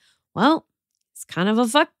she's like, well, it's kind of a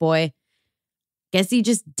fuckboy. Guess he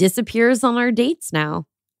just disappears on our dates now.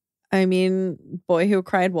 I mean, boy who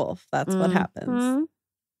cried wolf. That's what happens.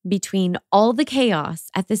 Between all the chaos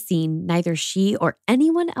at the scene, neither she or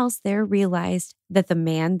anyone else there realized that the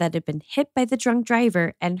man that had been hit by the drunk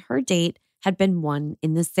driver and her date had been one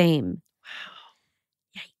in the same.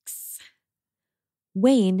 Wow. Yikes.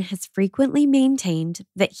 Wayne has frequently maintained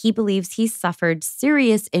that he believes he suffered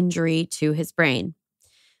serious injury to his brain,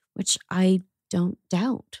 which I don't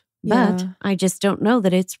doubt. But I just don't know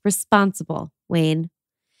that it's responsible, Wayne.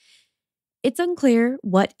 It's unclear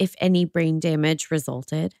what, if any, brain damage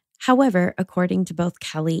resulted. However, according to both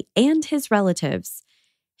Kelly and his relatives,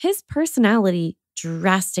 his personality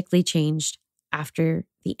drastically changed after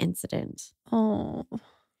the incident. Oh.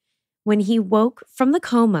 When he woke from the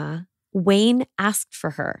coma, Wayne asked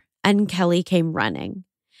for her, and Kelly came running.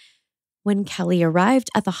 When Kelly arrived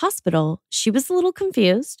at the hospital, she was a little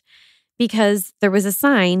confused because there was a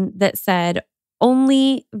sign that said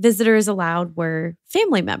only visitors allowed were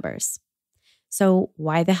family members. So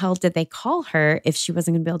why the hell did they call her if she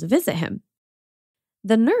wasn't going to be able to visit him?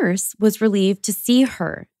 The nurse was relieved to see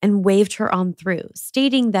her and waved her on through,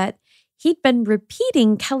 stating that he'd been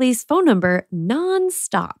repeating Kelly's phone number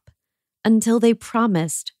nonstop until they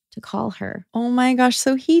promised to call her. Oh my gosh.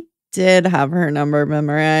 So he did have her number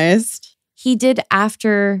memorized. He did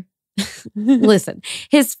after... Listen,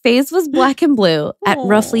 his face was black and blue at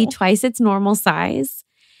roughly twice its normal size.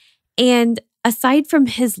 And aside from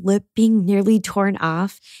his lip being nearly torn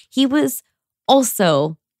off, he was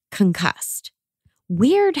also concussed.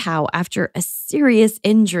 Weird how after a serious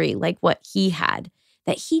injury like what he had,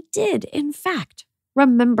 that he did, in fact,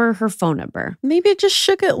 remember her phone number. Maybe it just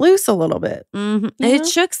shook it loose a little bit. It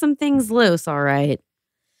shook some things loose, all right.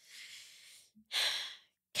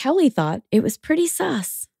 Kelly thought it was pretty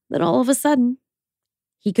sus that all of a sudden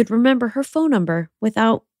he could remember her phone number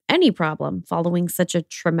without any problem following such a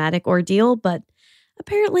traumatic ordeal, but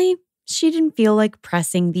apparently she didn't feel like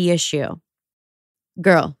pressing the issue.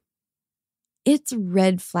 Girl, it's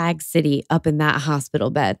red flag city up in that hospital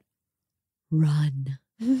bed. Run.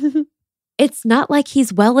 It's not like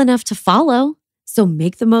he's well enough to follow, so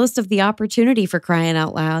make the most of the opportunity, for crying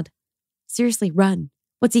out loud. Seriously, run.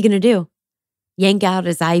 What's he going to do? Yank out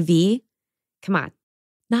his IV? Come on.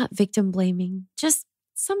 Not victim blaming. Just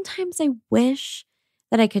sometimes I wish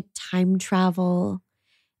that I could time travel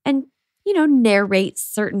and, narrate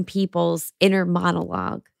certain people's inner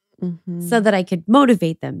monologue so that I could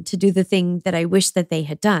motivate them to do the thing that I wish that they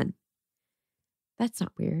had done. That's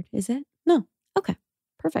not weird, is it? No. Okay,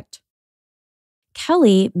 perfect.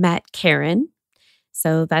 Kelly met Karen,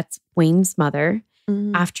 so that's Wayne's mother,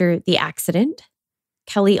 after the accident.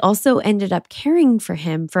 Kelly also ended up caring for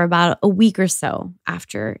him for about a week or so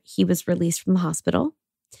after he was released from the hospital.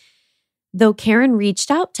 Though Karen reached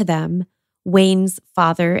out to them, Wayne's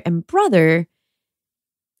father and brother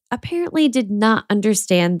apparently did not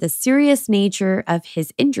understand the serious nature of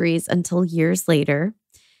his injuries until years later.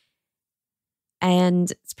 And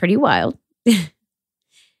it's pretty wild.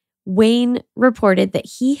 Wayne reported that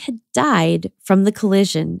he had died from the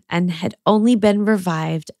collision and had only been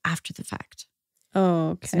revived after the fact. Oh,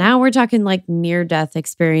 okay. So now we're talking like near-death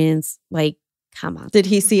experience. Like, come on. Did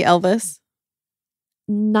he see Elvis?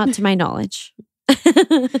 Not to my knowledge.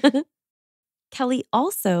 Kelly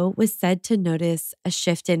also was said to notice a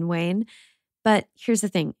shift in Wayne, but here's the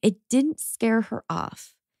thing. It didn't scare her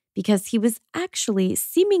off because he was actually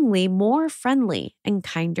seemingly more friendly and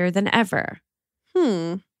kinder than ever.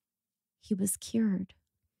 He was cured.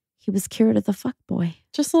 He was cured of the fuckboy.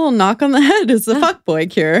 Just a little knock on the head is the fuckboy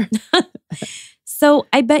cure. So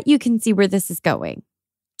I bet you can see where this is going.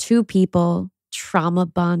 Two people trauma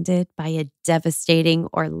bonded by a devastating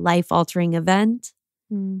or life-altering event.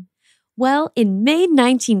 Well, in May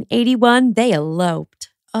 1981, they eloped.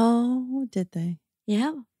 Oh, did they?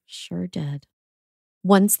 Yeah, sure did.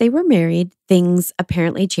 Once they were married, things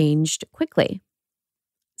apparently changed quickly.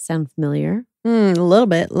 Sound familiar? A little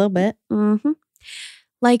bit. Mm-hmm.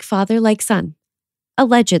 Like father, like son.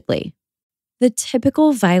 Allegedly. The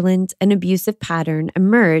typical violent and abusive pattern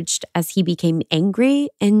emerged as he became angry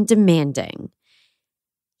and demanding.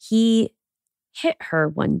 He hit her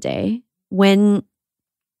one day when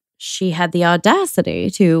she had the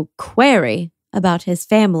audacity to query about his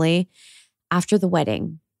family after the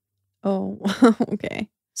wedding. Oh, okay.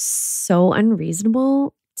 So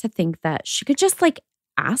unreasonable to think that she could just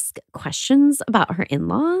ask questions about her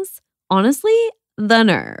in-laws. Honestly, the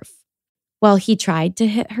nerve. Well, he tried to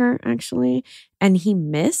hit her, actually, and he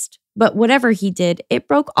missed. But whatever he did, it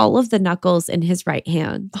broke all of the knuckles in his right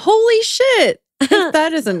hand. Holy shit. If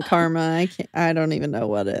that isn't karma, I don't even know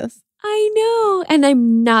what is. I know. And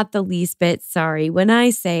I'm not the least bit sorry when I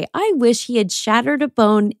say I wish he had shattered a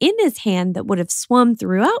bone in his hand that would have swum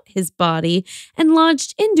throughout his body and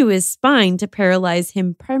lodged into his spine to paralyze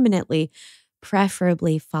him permanently,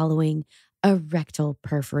 preferably following a rectal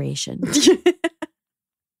perforation.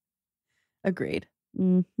 Agreed.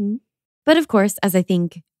 Mm-hmm. But of course, as I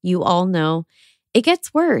think you all know, it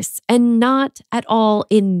gets worse, and not at all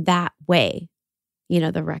in that way. You know,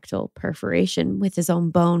 the rectal perforation with his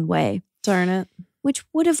own bone way. Darn it. Which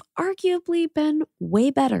would have arguably been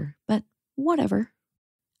way better, but whatever.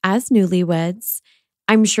 As newlyweds,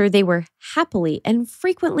 I'm sure they were happily and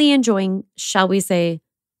frequently enjoying, shall we say,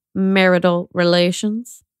 marital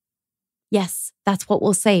relations. Yes, that's what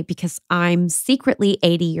we'll say because I'm secretly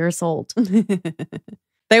 80 years old.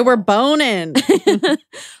 They were boning.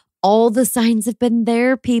 All the signs have been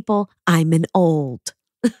there, people. I'm an old.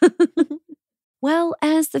 Well,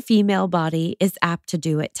 as the female body is apt to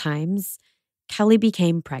do at times, Kelly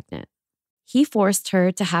became pregnant. He forced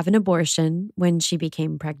her to have an abortion when she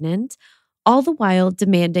became pregnant, all the while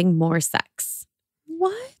demanding more sex.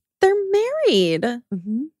 What? They're married.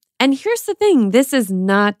 Mm-hmm. And here's the thing. This is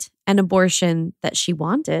not an abortion that she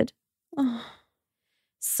wanted.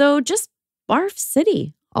 So just barf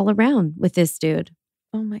city all around with this dude.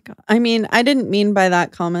 Oh my God. I mean, I didn't mean by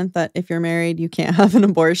that comment that if you're married, you can't have an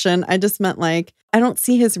abortion. I just meant I don't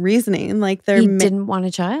see his reasoning. He didn't want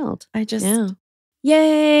a child. Yeah.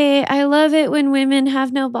 Yay. I love it when women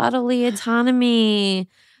have no bodily autonomy.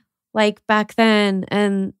 Like back then,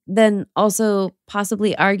 and then also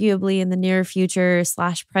possibly arguably in the near future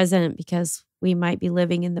 / present, because we might be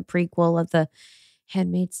living in the prequel of The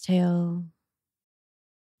Handmaid's Tale.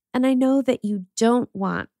 And I know that you don't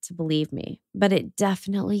want to believe me, but it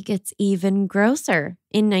definitely gets even grosser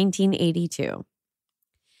in 1982.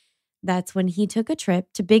 That's when he took a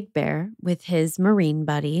trip to Big Bear with his Marine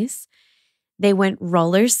buddies. They went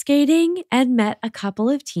roller skating and met a couple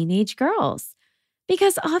of teenage girls.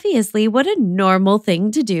 Because obviously, what a normal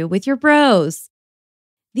thing to do with your bros.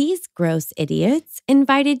 These gross idiots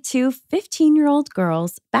invited two 15-year-old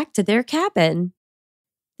girls back to their cabin.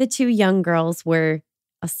 The two young girls were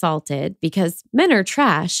assaulted because men are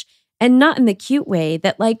trash, and not in the cute way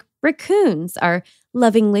that raccoons are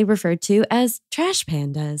lovingly referred to as trash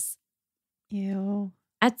pandas. Ew.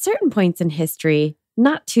 At certain points in history,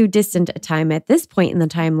 not too distant a time at this point in the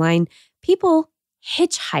timeline, people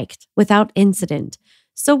hitchhiked without incident.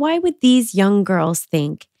 So why would these young girls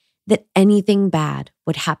think that anything bad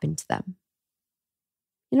would happen to them?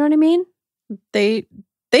 You know what I mean? They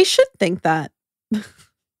should think that.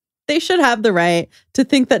 They should have the right to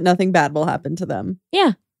think that nothing bad will happen to them.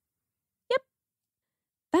 Yeah. Yep.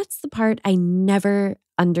 That's the part I never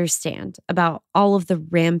understand about all of the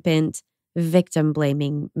rampant victim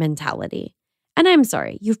blaming mentality. And I'm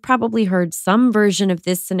sorry, you've probably heard some version of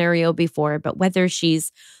this scenario before, but whether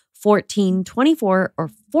she's 14, 24, or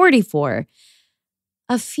 44,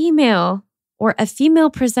 a female or a female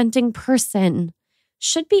presenting person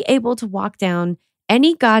should be able to walk down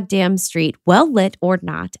any goddamn street, well lit or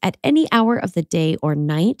not, at any hour of the day or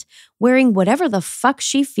night, wearing whatever the fuck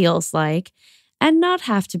she feels like, and not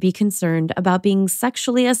have to be concerned about being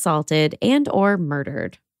sexually assaulted and or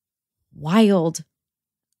murdered. Wild.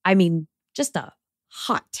 I mean, just a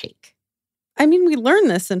hot take. I mean, we learned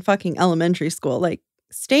this in fucking elementary school.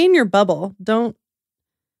 Stay in your bubble. Don't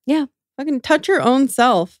fucking touch your own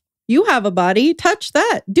self. You have a body. Touch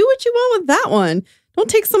that. Do what you want with that one. Don't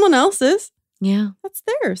take someone else's. Yeah. That's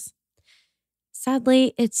theirs.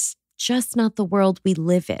 Sadly, it's just not the world we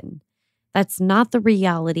live in. That's not the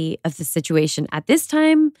reality of the situation at this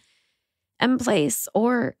time and place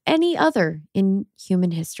or any other in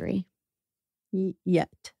human history.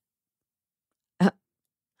 Yet.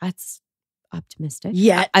 That's optimistic.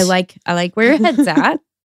 Yet. I like where your head's at.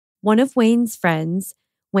 One of Wayne's friends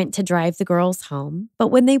went to drive the girls home, but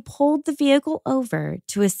when they pulled the vehicle over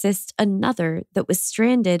to assist another that was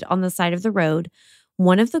stranded on the side of the road,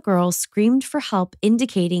 one of the girls screamed for help,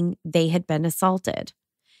 indicating they had been assaulted.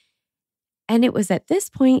 And it was at this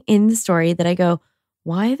point in the story that I go,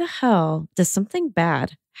 why the hell does something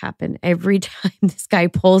bad happen every time this guy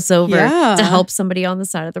pulls over to help somebody on the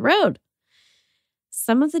side of the road?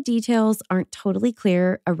 Some of the details aren't totally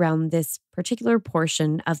clear around this particular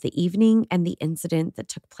portion of the evening and the incident that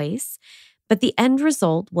took place, but the end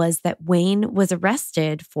result was that Wayne was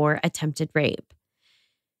arrested for attempted rape.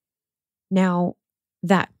 Now,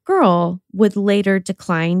 that girl would later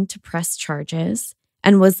decline to press charges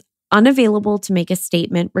and was unavailable to make a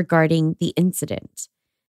statement regarding the incident.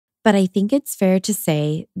 But I think it's fair to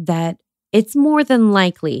say that it's more than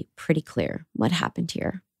likely pretty clear what happened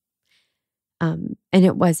here. And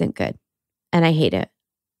it wasn't good. And I hate it.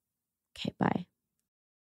 Okay, bye.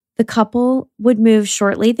 The couple would move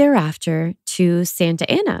shortly thereafter to Santa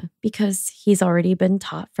Ana because he's already been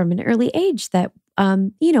taught from an early age that,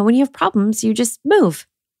 when you have problems, you just move.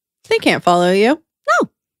 They can't follow you. No.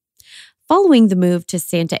 Following the move to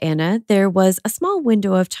Santa Ana, there was a small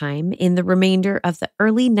window of time in the remainder of the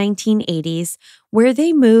early 1980s where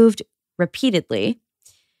they moved repeatedly.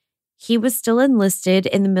 He was still enlisted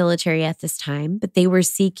in the military at this time, but they were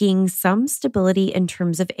seeking some stability in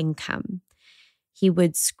terms of income. He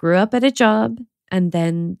would screw up at a job, and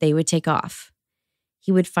then they would take off.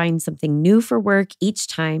 He would find something new for work each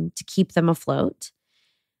time to keep them afloat,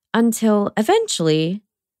 until eventually,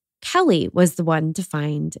 Kelly was the one to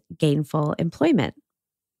find gainful employment,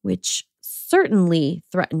 which certainly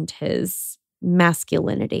threatened his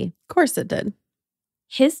masculinity. Of course it did.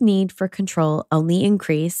 His need for control only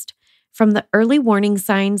increased from the early warning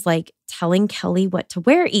signs like telling Kelly what to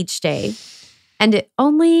wear each day, and it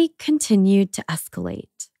only continued to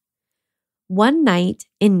escalate. One night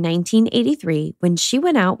in 1983, when she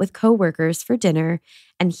went out with coworkers for dinner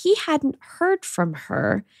and he hadn't heard from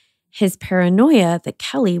her, his paranoia that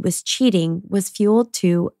Kelly was cheating was fueled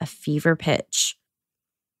to a fever pitch.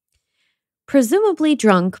 Presumably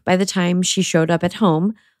drunk by the time she showed up at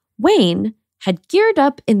home, Wayne had geared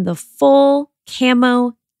up in the full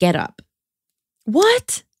camo getup.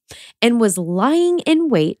 What? And was lying in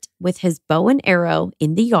wait with his bow and arrow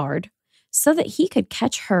in the yard so that he could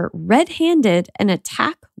catch her red-handed and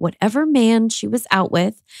attack whatever man she was out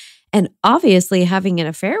with and obviously having an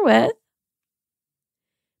affair with.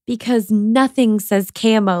 Because nothing says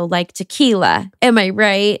camo like tequila. Am I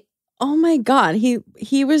right? Oh my God.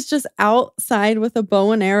 He was just outside with a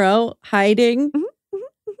bow and arrow, hiding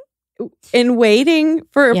and waiting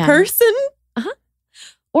for a person? Uh-huh.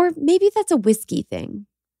 Or maybe that's a whiskey thing.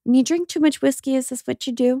 When you drink too much whiskey, is this what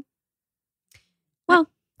you do? Well,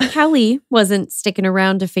 Kelly wasn't sticking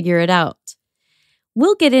around to figure it out.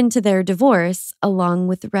 We'll get into their divorce along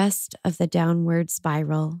with the rest of the downward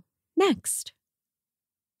spiral next.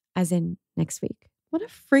 As in next week. What a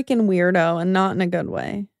freaking weirdo, and not in a good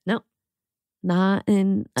way. No, not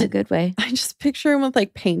in a good way. I just picture him with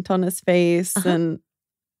like paint on his face and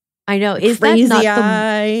I know. Is crazy that not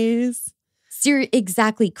eyes?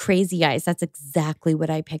 Exactly, crazy eyes. That's exactly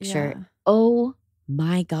what I picture. Yeah. Oh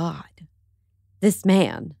my God. This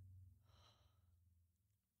man.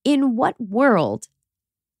 In what world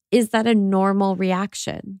is that a normal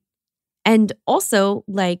reaction? And also,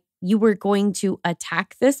 like, you were going to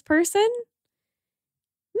attack this person?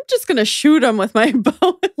 I'm just going to shoot him with my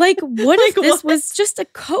bow. Like, what if this was just a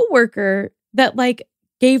coworker that, like,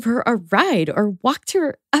 gave her a ride or walked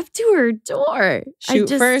her up to her door? Shoot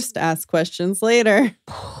first, ask questions later.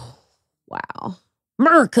 Wow.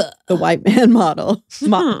 America. The white man model.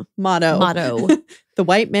 Motto. The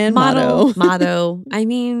white man motto. Motto. I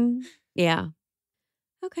mean, yeah.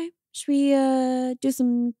 Okay. Should we do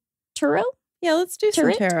some tarot? Yeah, let's do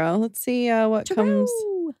some tarot. Let's see what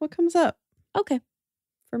comes up. Okay.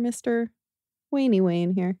 For Mr.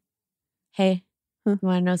 Wayne here. Hey, you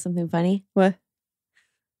want to know something funny? What?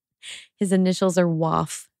 His initials are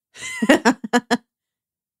WAF.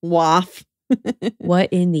 WAF. What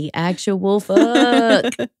in the actual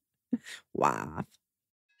fuck? WAF.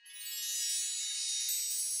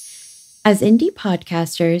 As indie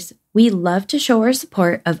podcasters, we love to show our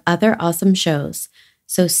support of other awesome shows.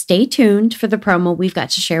 So stay tuned for the promo we've got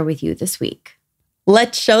to share with you this week.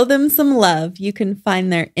 Let's show them some love. You can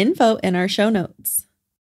find their info in our show notes.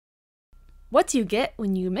 What do you get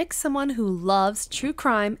when you mix someone who loves true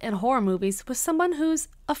crime and horror movies with someone who's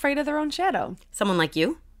afraid of their own shadow? Someone like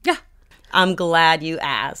you? Yeah. I'm glad you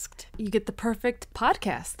asked. You get the perfect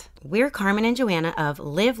podcast. We're Carmen and Joanna of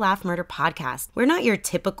Live, Laugh, Murder podcast. We're not your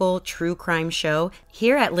typical true crime show.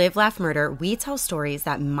 Here at Live, Laugh, Murder, we tell stories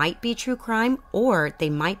that might be true crime or they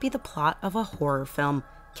might be the plot of a horror film.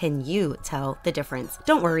 Can you tell the difference?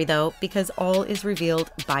 Don't worry though, because all is revealed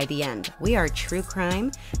by the end. We are true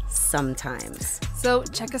crime sometimes. So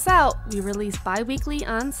check us out. We release bi-weekly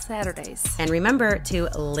on Saturdays. And remember to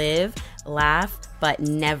live, laugh, but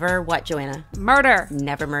never what, Joanna? Murder.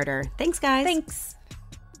 Never murder. Thanks, guys. Thanks.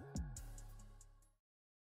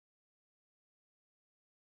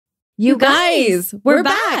 You guys, we're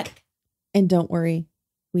back. And don't worry,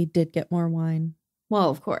 we did get more wine. Well,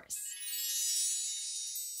 of course.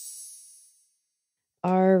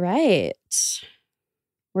 All right.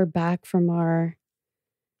 We're back from our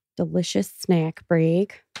delicious snack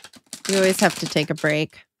break. We always have to take a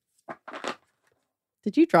break.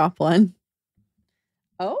 Did you drop one?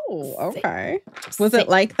 Oh, okay. Was it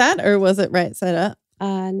like that or was it right side up?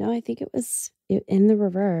 No, I think it was in the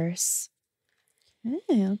reverse.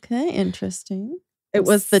 Okay, interesting. It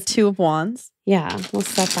was the Two of Wands. Yeah, we'll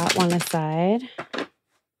set that one aside.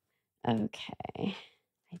 Okay,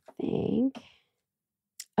 I think.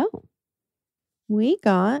 Oh, we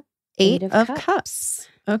got Eight of Cups.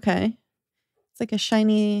 Okay. It's like a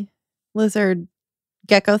shiny lizard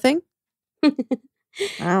gecko thing.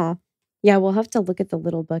 Wow. Yeah, we'll have to look at the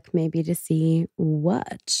little book maybe to see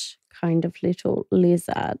what kind of little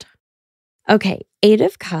lizard. Okay, Eight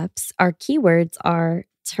of Cups. Our keywords are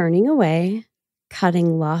turning away,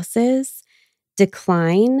 cutting losses,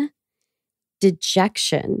 decline,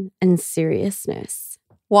 dejection, and seriousness.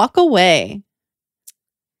 Walk away.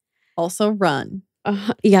 Also run.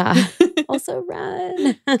 Yeah. Also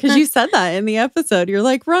run. Because you said that in the episode. You're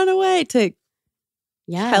like, run away to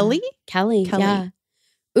Kelly? Kelly. Yeah.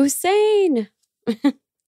 Usain.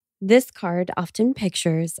 This card often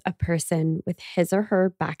pictures a person with his or her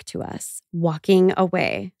back to us, walking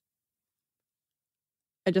away.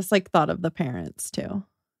 I just thought of the parents too.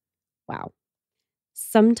 Wow.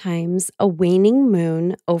 Sometimes a waning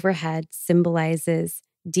moon overhead symbolizes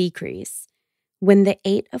decrease. When the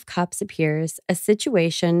Eight of Cups appears, a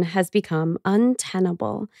situation has become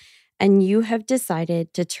untenable and you have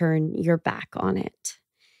decided to turn your back on it.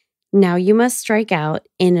 Now you must strike out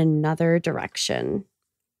in another direction.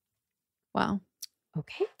 Wow.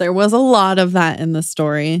 Okay. There was a lot of that in the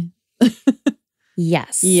story.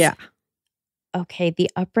 Yes. Yeah. Okay. The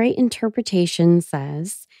upright interpretation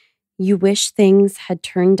says, you wish things had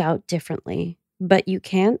turned out differently, but you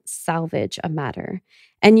can't salvage a matter,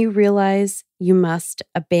 and you realize you must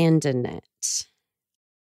abandon it.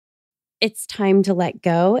 It's time to let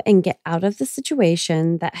go and get out of the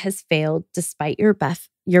situation that has failed despite your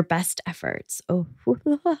best efforts. Oh,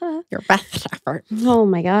 your best effort. Oh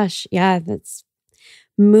my gosh. Yeah, that's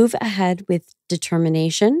move ahead with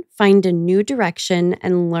determination, find a new direction,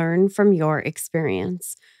 and learn from your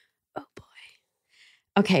experience. Oh boy.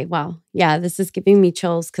 Okay, well, yeah, this is giving me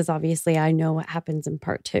chills because obviously I know what happens in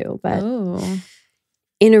part 2. But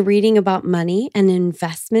in a reading about money, an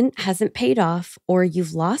investment hasn't paid off or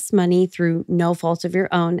you've lost money through no fault of your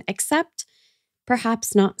own, except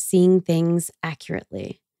perhaps not seeing things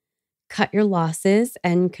accurately. Cut your losses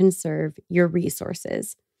and conserve your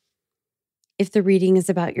resources. If the reading is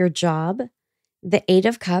about your job, the Eight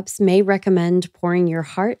of Cups may recommend pouring your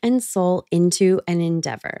heart and soul into an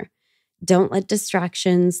endeavor. Don't let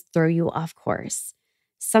distractions throw you off course.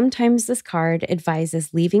 Sometimes this card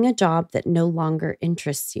advises leaving a job that no longer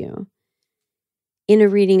interests you. In a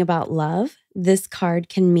reading about love, this card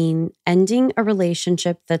can mean ending a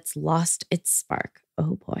relationship that's lost its spark.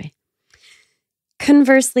 Oh boy.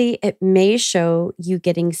 Conversely, it may show you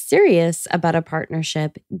getting serious about a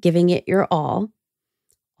partnership, giving it your all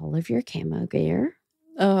of your camo gear.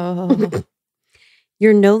 Oh.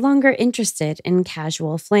 You're no longer interested in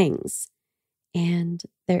casual flings. And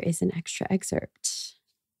there is an extra excerpt.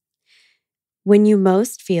 When you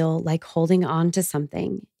most feel like holding on to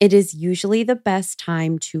something, it is usually the best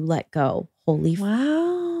time to let go. Holy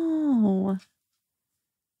wow.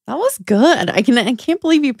 That was good. I can't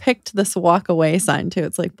believe you picked this walk away sign too.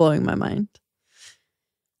 It's blowing my mind.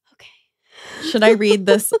 Okay. Should I read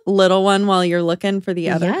this little one while you're looking for the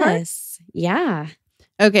other card? Yes. Yeah.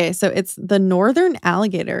 Okay, so it's the northern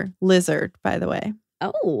alligator lizard, by the way.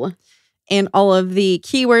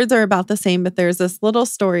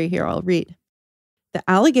 The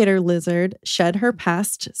alligator lizard shed her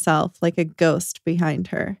past self like a ghost behind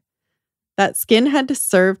her. That skin had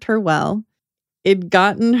served her well. It'd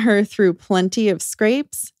gotten her through plenty of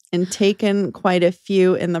scrapes and taken quite a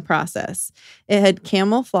few in the process. It had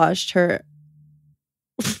camouflaged her.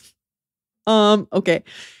 Okay.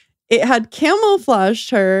 It had camouflaged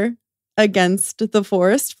her against the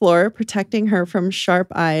forest floor, protecting her from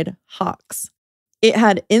sharp-eyed hawks. It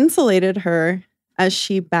had insulated her as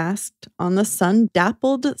she basked on the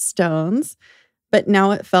sun-dappled stones, but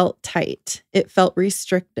now it felt tight. It felt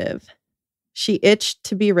restrictive. She itched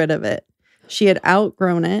to be rid of it. She had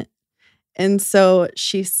outgrown it, and so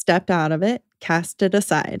she stepped out of it, cast it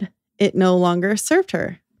aside. It no longer served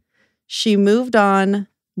her. She moved on,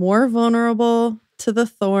 more vulnerable to the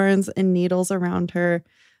thorns and needles around her,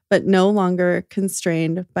 but no longer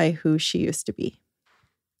constrained by who she used to be.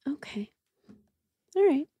 Okay. All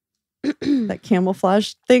right. That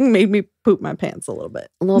camouflage thing made me poop my pants a little bit.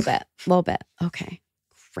 A little bit. Okay.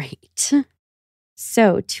 Great.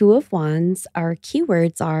 So 2 of Wands, our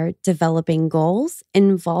keywords are developing goals,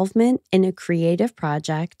 involvement in a creative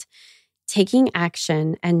project, taking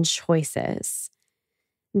action, and choices.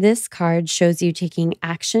 This card shows you taking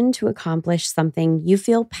action to accomplish something you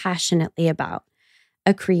feel passionately about,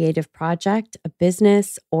 a creative project, a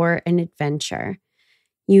business, or an adventure.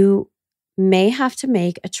 You may have to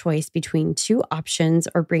make a choice between 2 options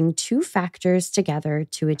or bring 2 factors together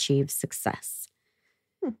to achieve success.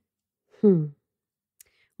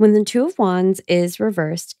 When the 2 of Wands is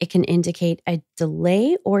reversed, it can indicate a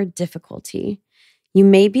delay or difficulty. You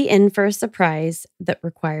may be in for a surprise that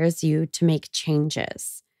requires you to make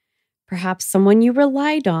changes. Perhaps someone you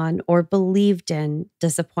relied on or believed in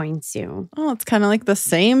disappoints you. Oh, it's kind of like the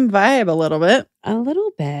same vibe a little bit. A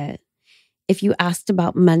little bit. If you asked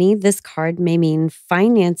about money, this card may mean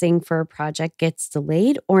financing for a project gets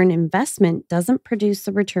delayed or an investment doesn't produce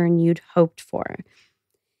the return you'd hoped for.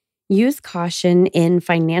 Use caution in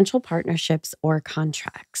financial partnerships or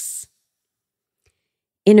contracts.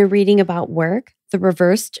 In a reading about work, the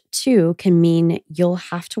reversed 2 can mean you'll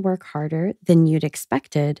have to work harder than you'd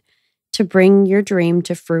expected to bring your dream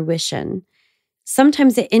to fruition.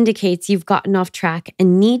 Sometimes it indicates you've gotten off track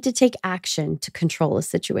and need to take action to control a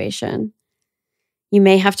situation. You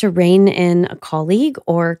may have to rein in a colleague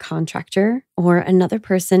or contractor, or another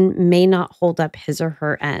person may not hold up his or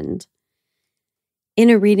her end. In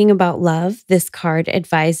a reading about love, this card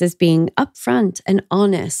advises being upfront and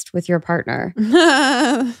honest with your partner.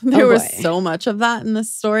 There was so much of that in this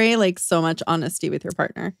story, like so much honesty with your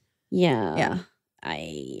partner. Yeah.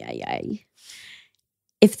 Ay.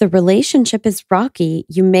 If the relationship is rocky,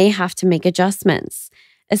 you may have to make adjustments,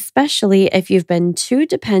 especially if you've been too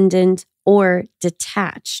dependent or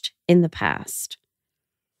detached in the past.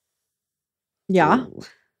 Yeah. Ooh.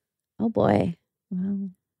 Oh boy. Wow.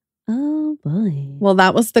 Oh boy. Well,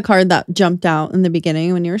 that was the card that jumped out in the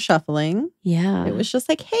beginning when you were shuffling. Yeah. It was just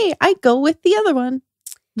like, hey, I go with the other one.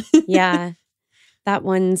 Yeah. That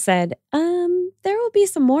one said, there will be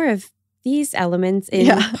some more of these elements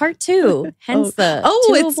in part 2. Hence the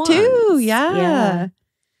 2 of it's 2. Wands. Yeah.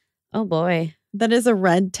 Oh boy. That is a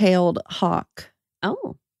red-tailed hawk.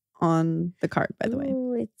 Oh. On the card, by the way.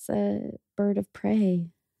 Oh, it's a bird of prey.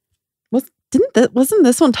 Wasn't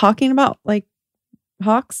this one talking about like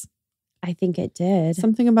hawks? I think it did.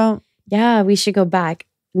 Something about... Yeah, we should go back.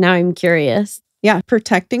 Now I'm curious. Yeah,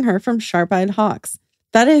 protecting her from sharp-eyed hawks.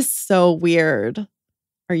 That is so weird.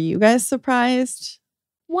 Are you guys surprised?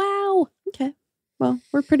 Wow. Okay. Well,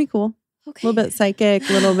 we're pretty cool. Okay. A little bit psychic,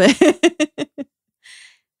 a little bit.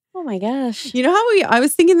 Oh my gosh. You know how I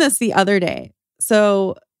was thinking this the other day.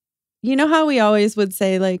 So, you know how we always would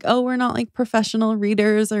say like, oh, we're not like professional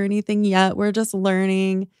readers or anything yet. We're just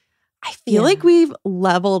learning. I feel like we've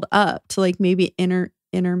leveled up to like maybe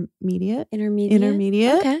intermediate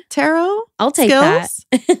Okay. tarot. I'll take skills.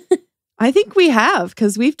 that. I think we have,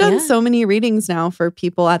 because we've done so many readings now for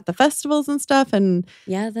people at the festivals and stuff. And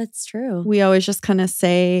yeah, that's true. we always just kind of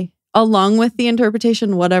say, along with the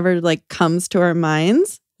interpretation, whatever like comes to our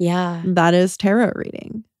minds. Yeah. That is tarot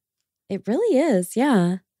reading. It really is.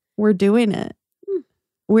 Yeah. We're doing it.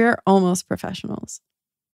 We're almost professionals.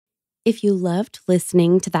 If you loved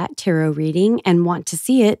listening to that tarot reading and want to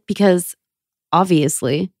see it, because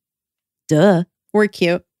obviously, duh. We're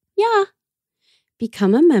cute. Yeah.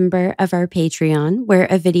 Become a member of our Patreon, where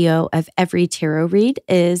a video of every tarot read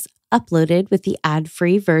is uploaded with the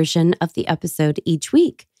ad-free version of the episode each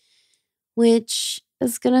week, which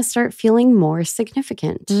is going to start feeling more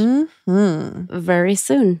significant very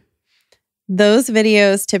soon. Those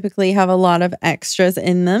videos typically have a lot of extras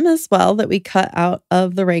in them as well that we cut out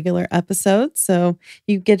of the regular episodes. So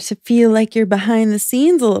you get to feel like you're behind the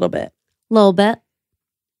scenes a little bit. Little bit.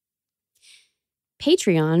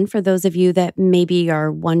 Patreon, for those of you that maybe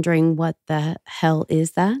are wondering what the hell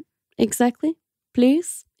is that exactly,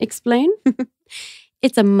 please explain.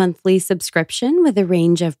 It's a monthly subscription with a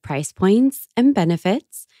range of price points and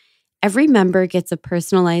benefits. Every member gets a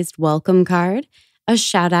personalized welcome card, a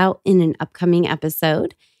shout out in an upcoming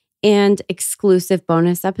episode, and exclusive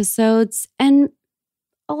bonus episodes, and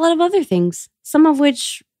a lot of other things, some of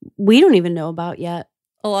which we don't even know about yet.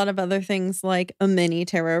 A lot of other things like a mini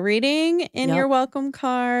tarot reading in your welcome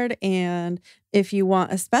card. And if you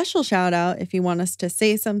want a special shout out, if you want us to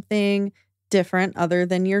say something different other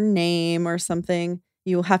than your name or something,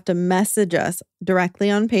 you'll have to message us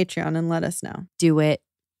directly on Patreon and let us know. Do it.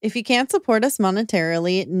 If you can't support us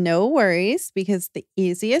monetarily, no worries, because the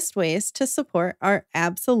easiest ways to support are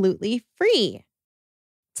absolutely free.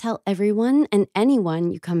 Tell everyone and anyone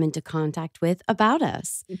you come into contact with about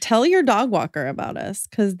us. Tell your dog walker about us,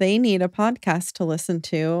 because they need a podcast to listen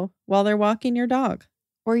to while they're walking your dog.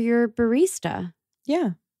 Or your barista.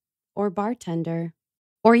 Yeah. Or bartender.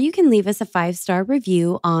 Or you can leave us a 5-star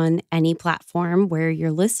review on any platform where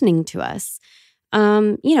you're listening to us.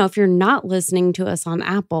 If you're not listening to us on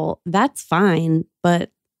Apple, that's fine.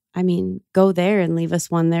 But I mean, go there and leave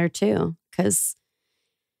us one there too, because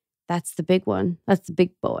that's the big one. That's the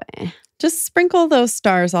big boy. Just sprinkle those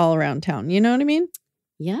stars all around town. You know what I mean?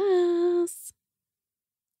 Yes.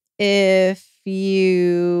 If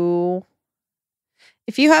you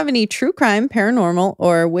have any true crime, paranormal,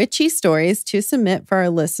 or witchy stories to submit for our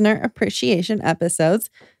listener appreciation episodes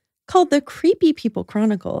called the Creepy People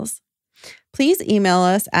Chronicles, please email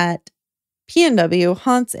us at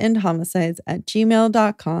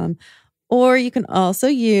pnwhauntsandhomicides@gmail.com. Or you can also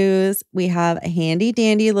we have a handy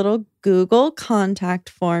dandy little Google contact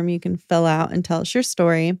form you can fill out and tell us your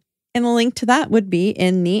story. And the link to that would be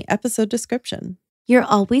in the episode description. You're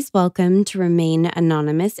always welcome to remain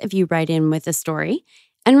anonymous if you write in with a story.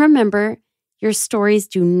 And remember, your stories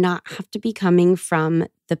do not have to be coming from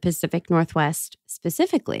the Pacific Northwest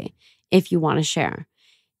specifically if you want to share.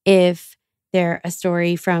 If they're a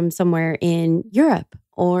story from somewhere in Europe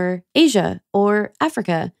or Asia or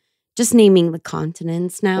Africa, just naming the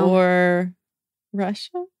continents now. Or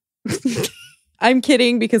Russia? I'm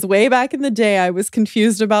kidding, because way back in the day, I was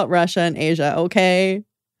confused about Russia and Asia, okay?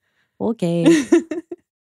 Okay.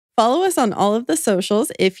 Follow us on all of the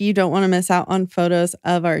socials if you don't want to miss out on photos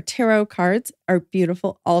of our tarot cards, our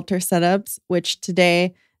beautiful altar setups, which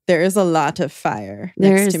today there is a lot of fire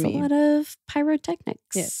next to me. There's a lot of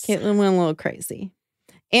pyrotechnics. Yes, Caitlin went a little crazy.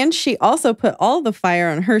 And she also put all the fire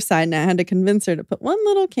on her side, and I had to convince her to put one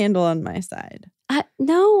little candle on my side.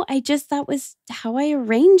 No, that was how I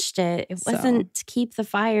arranged it. It wasn't to keep the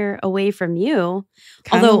fire away from you.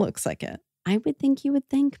 Although looks like it. I would think you would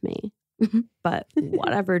thank me. But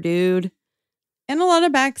whatever, dude. And a lot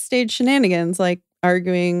of backstage shenanigans, like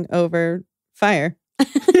arguing over fire.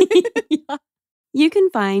 Yeah. You can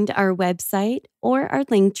find our website or our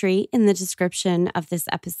link tree in the description of this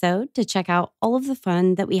episode to check out all of the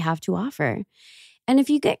fun that we have to offer. And if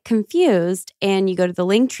you get confused and you go to the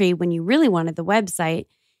link tree when you really wanted the website,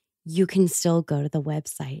 you can still go to the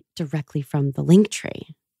website directly from the link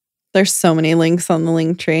tree. There's so many links on the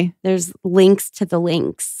link tree. There's links to the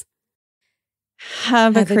links.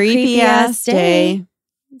 Have a creepy ass day.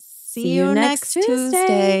 See you next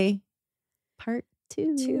Tuesday. Part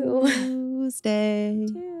 2. Tuesday.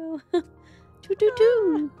 2.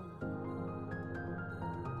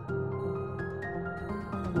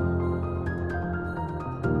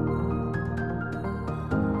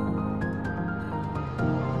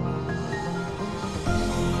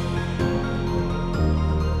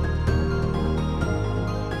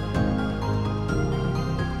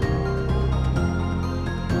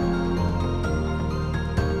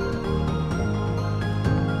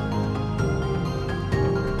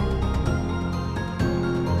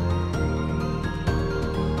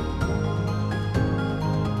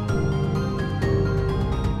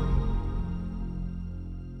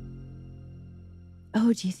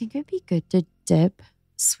 Oh, do you think it'd be good to dip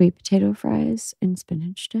sweet potato fries in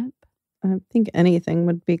spinach dip? I think anything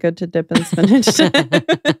would be good to dip in spinach dip.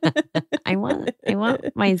 I want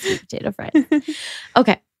my sweet potato fries.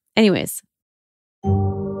 Okay. Anyways.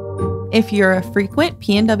 If you're a frequent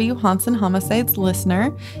PNW Haunts and Homicides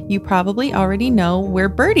listener, you probably already know we're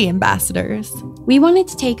Birdie ambassadors. We wanted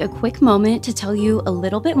to take a quick moment to tell you a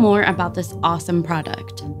little bit more about this awesome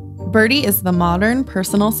product. Birdie is the modern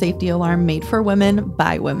personal safety alarm made for women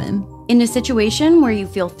by women. In a situation where you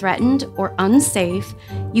feel threatened or unsafe,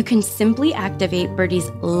 you can simply activate Birdie's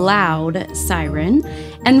loud siren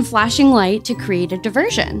and flashing light to create a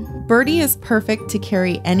diversion. Birdie is perfect to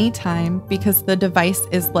carry anytime because the device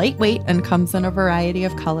is lightweight and comes in a variety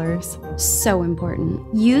of colors. So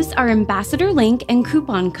important. Use our ambassador link and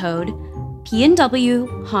coupon code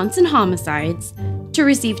PNW Haunts and Homicides to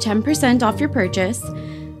receive 10% off your purchase.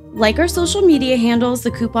 Like our social media handles,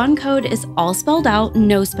 the coupon code is all spelled out,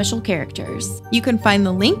 no special characters. You can find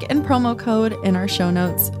the link and promo code in our show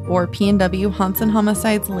notes or PNW Haunts and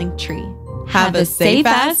Homicides link tree. Have a safe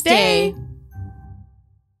ass day.